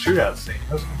waiting for the shootout scene.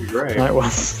 That was going to be great. That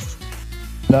was.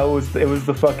 No, it was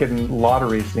the fucking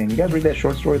lottery scene. You guys read that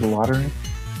short story, The Lottery?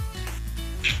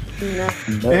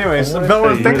 Anyways, Belrun,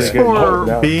 Really thanks good. Hold it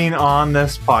for out. being on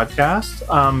this podcast.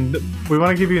 We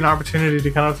want to give you an opportunity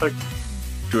to kind of like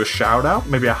do a shout out,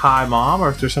 maybe a hi mom, or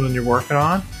if there's something you're working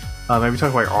on. Maybe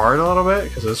talk about your art a little bit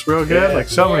because it's real good. Yeah. Like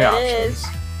so many Yeah, it options.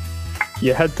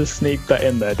 You had to sneak that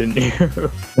in there, didn't you?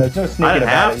 There's no sneaking I didn't about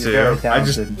have it. You're to. very I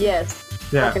just- talented. Yes.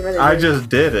 Yeah, Fucking really I good. just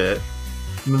did it.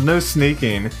 No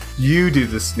sneaking. You do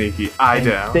the sneaky. I And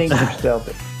don't. think you're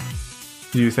stealthy.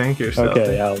 You think you're stealthy.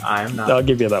 Okay, I am not. I'll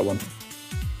give you that one.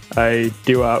 I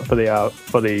do art for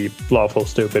the Lawful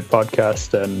Stupid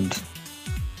podcast, and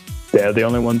they're the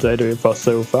only ones I do it for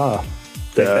so far.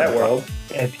 In that world,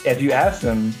 if you asked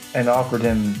him and offered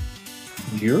him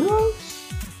euros,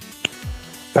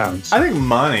 Pounds. I think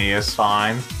money is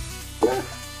fine. pounds,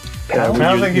 I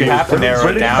don't think you have to narrow it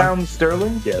British down. pounds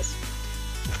sterling. Yes.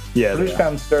 Yeah. British they are.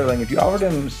 pounds sterling. If you offered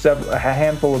him a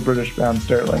handful of British pounds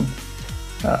sterling,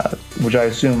 which I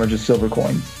assume are just silver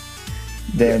coins,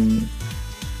 then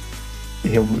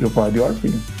he'll probably do art for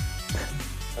you.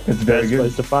 It's very Best good.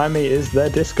 place to find me is their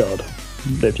Discord,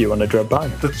 if you want to drop by.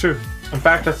 That's true. In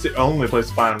fact, that's the only place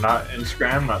to find him. Not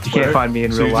Instagram, not You Twitter. can't find me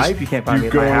in So real you just- life. You can't find me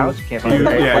at my go- house. You can't find me. Yeah,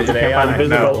 at my yeah, I'm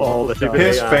visible no. all the time.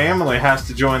 His family has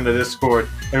to join the Discord.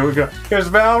 And we go, is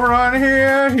Valron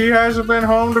here? He hasn't been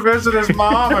home to visit his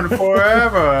mom in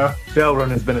forever. Belrun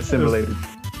has been assimilated.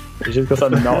 It's just because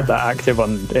I'm not that active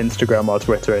on Instagram or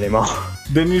Twitter anymore.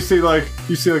 Then you see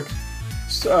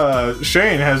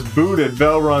Shane has booted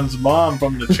Valron's mom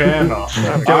from the channel.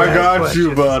 I got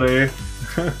you, buddy.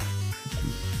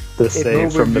 The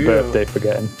save from the overdue. birthday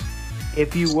forgetting.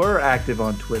 if you were active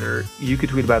on Twitter, you could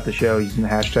tweet about the show using the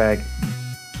hashtag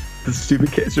the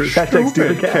stupid cast or hashtag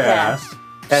stupid cast.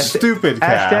 Stupid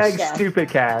Hashtag cast. stupid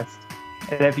cast.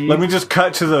 And if you Let me just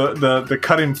cut to the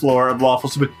cutting floor of Lawful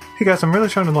Stupid. Hey guys, I'm really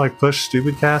trying to like push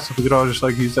Stupid Cast. If we could all just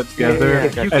like use that together.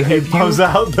 And he pulls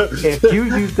out the. if you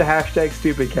use the hashtag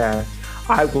stupidcast,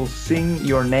 I will sing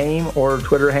your name or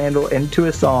Twitter handle into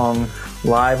a song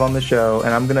live on the show,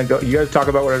 and I'm gonna go. You guys talk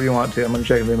about whatever you want to. I'm gonna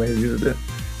check if anybody's used it.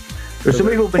 There's some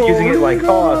people who've been using it like,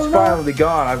 oh, it's finally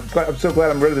gone. I'm so glad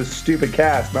I'm rid of this stupid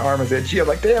cast. My arm is itchy. I'm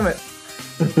like, damn it.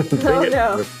 Oh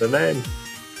no. What's the name?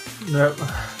 Yep.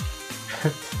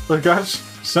 Like, gosh,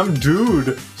 some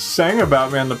dude sang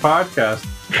about me on the podcast.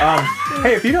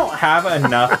 Hey, if you don't have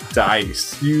enough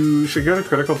dice, you should go to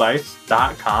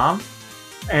criticaldice.com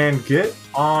and get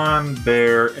on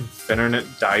their Infinite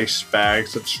Dice Bag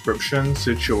subscription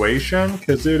situation,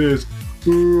 because it is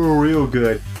real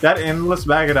good. That endless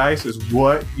bag of dice is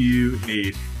what you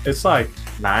need. It's like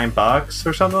 $9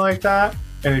 or something like that.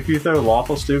 And if you throw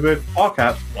Lawful Stupid, all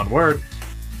caps, one word,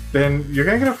 then you're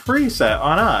gonna get a free set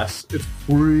on us. It's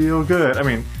real good. I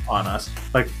mean, on us.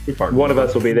 Like, we partner. One of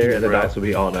us will be there, and the dice will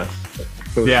be on us.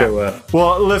 We'll show up.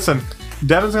 Well, listen,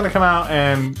 Devin's gonna come out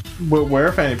and wear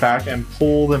a fanny pack and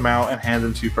pull them out and hand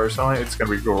them to you personally. It's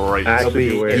gonna be great.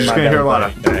 Actually, You're just gonna hear a lot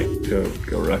of.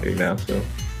 Go rugby now. So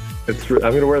I'm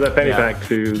gonna wear that fanny pack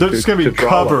to. They're just gonna be draw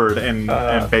covered in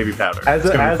baby powder. As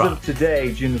It's gonna be fun. of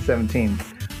today, June the 17th,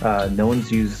 no one's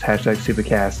used hashtag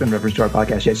stupidcast in reference to our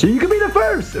podcast yet, so you can be the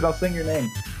first, and I'll sing your name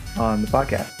on the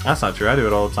podcast. That's not true. I do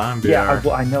it all the time. Yeah,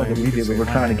 I know that we do, but we're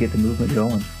trying to get the movement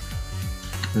going.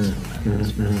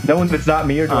 No one that's not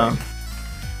me or doing.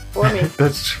 For me.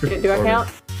 That's true. Do I count?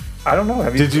 I don't know.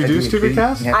 Did you do Stupid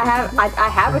Cast? I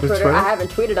have a Twitter. I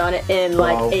haven't tweeted on it in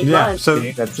like 8 Yeah, months. so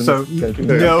no,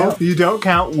 count. you don't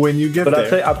count when you get But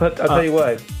there. I'll tell you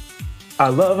what. I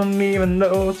love him even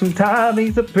though sometimes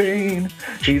he's a pain.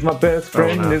 He's my best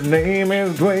friend. no. His name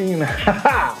is Dwayne.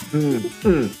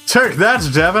 Turk,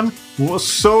 that's Devin.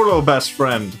 Solo best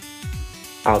friend.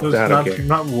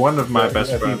 Not one of my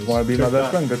best If friends. you want to be my best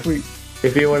friend, go tweet.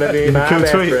 If you want to be my Go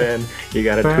best tweet. friend, you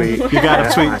gotta tweet. You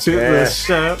gotta tweet to Yeah. this.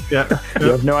 Yeah.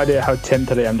 You have no idea how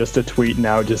tempted I am just to tweet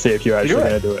now to see if you're actually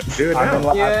going to do it. Do it I'm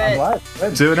now.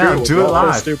 live. Do it now. Do it What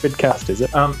live. stupid cast is it?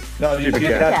 No, you Stupid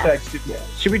use cast. hashtag stupid.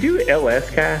 Should we do LS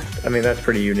cast? I mean, that's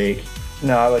pretty unique.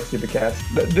 No, I like stupid cast.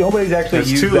 Nobody's actually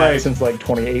It's used too that late. since like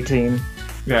 2018.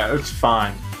 Yeah, it's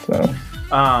fine. So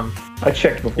I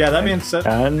checked before. Yeah, that being said,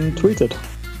 And tweeted.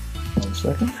 1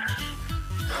 second.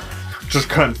 just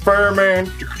confirming.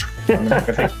 I'm not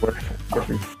gonna take word for if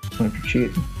you're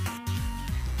cheating.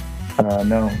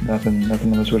 No, nothing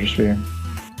on the Twitter sphere.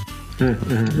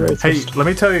 Hey, let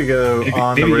me tell you, go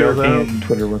on the Maybe real though. European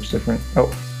Twitter works different.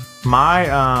 Oh, My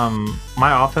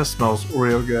office smells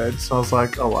real good. It smells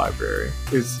like a library.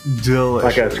 It's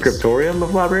delicious. Like a scriptorium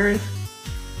of libraries?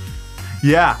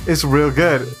 Yeah, it's real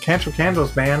good. Cantrip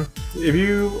Candles, man. If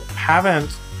you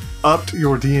haven't upped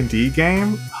your D&D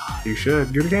game, you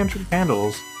should. Go to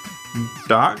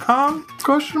cantripcandles.com?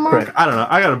 Question mark? Right. I don't know.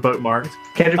 I got a bookmarked.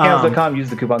 CantripCandles.com. Use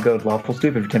the coupon code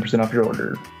LawfulStupid for 10% off your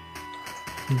order.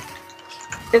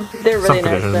 They're really Some nice.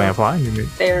 conditions may Though. apply. You may-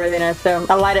 They're really nice. So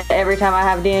I light it every time I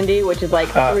have D&D, which is like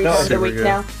 3 no, times a super week good.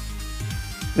 now.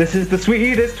 This is the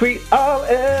sweetest tweet I'll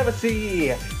ever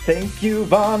see. Thank you,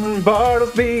 Von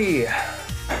Bartlesby.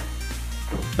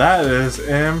 That is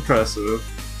impressive.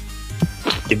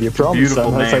 Give you props.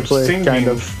 Beautiful That's name. actually Singing. kind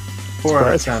of 4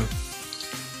 out of 10.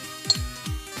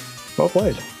 well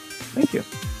played. Thank you.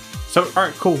 So, all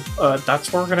right, cool.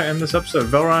 That's where we're going to end this episode.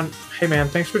 Velron, hey, man,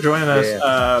 thanks for joining us.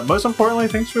 Yeah. Most importantly,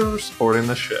 thanks for supporting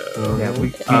the show. Yeah, we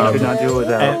could not do it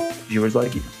without and- viewers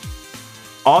like you.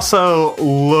 Also,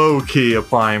 low-key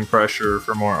applying pressure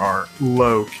for more art.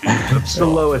 Low-key. That's The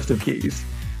all. lowest of keys.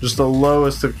 Just the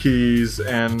lowest of keys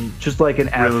and Just like an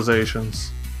app.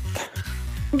 realizations.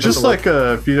 Just like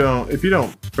if you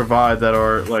don't provide that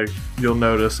art, like you'll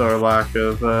notice our lack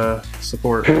of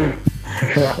support.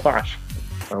 Gosh.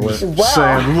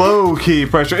 Saying low key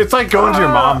pressure. It's like going to your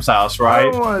mom's house, right?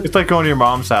 don't wanna- It's like going to your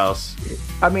mom's house.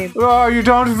 I mean, Oh, you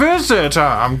don't visit.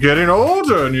 I'm getting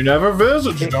older, and you never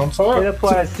visit. You don't talk. it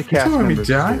applies to cast telling me members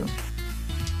die? too.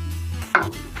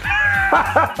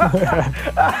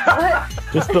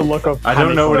 Just the look of I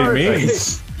don't know what he panic.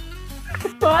 means.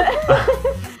 What?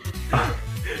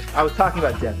 I was talking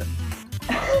about Devin.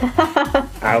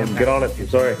 I'll get on it. I'm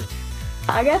sorry.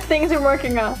 I got things I'm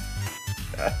working on.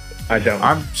 I don't.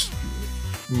 I'm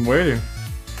waiting.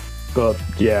 But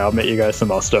yeah, I'll make you guys some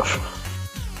more stuff.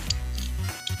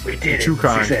 We did it. Too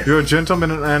kind. Success. You're a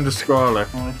gentleman and a scholar.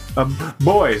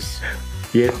 Boys,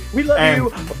 Yes. We love And- you.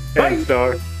 Bye. And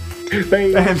Star.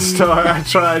 Bye. And Star, I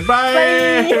tried.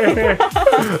 Bye.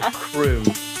 Bye. Crew.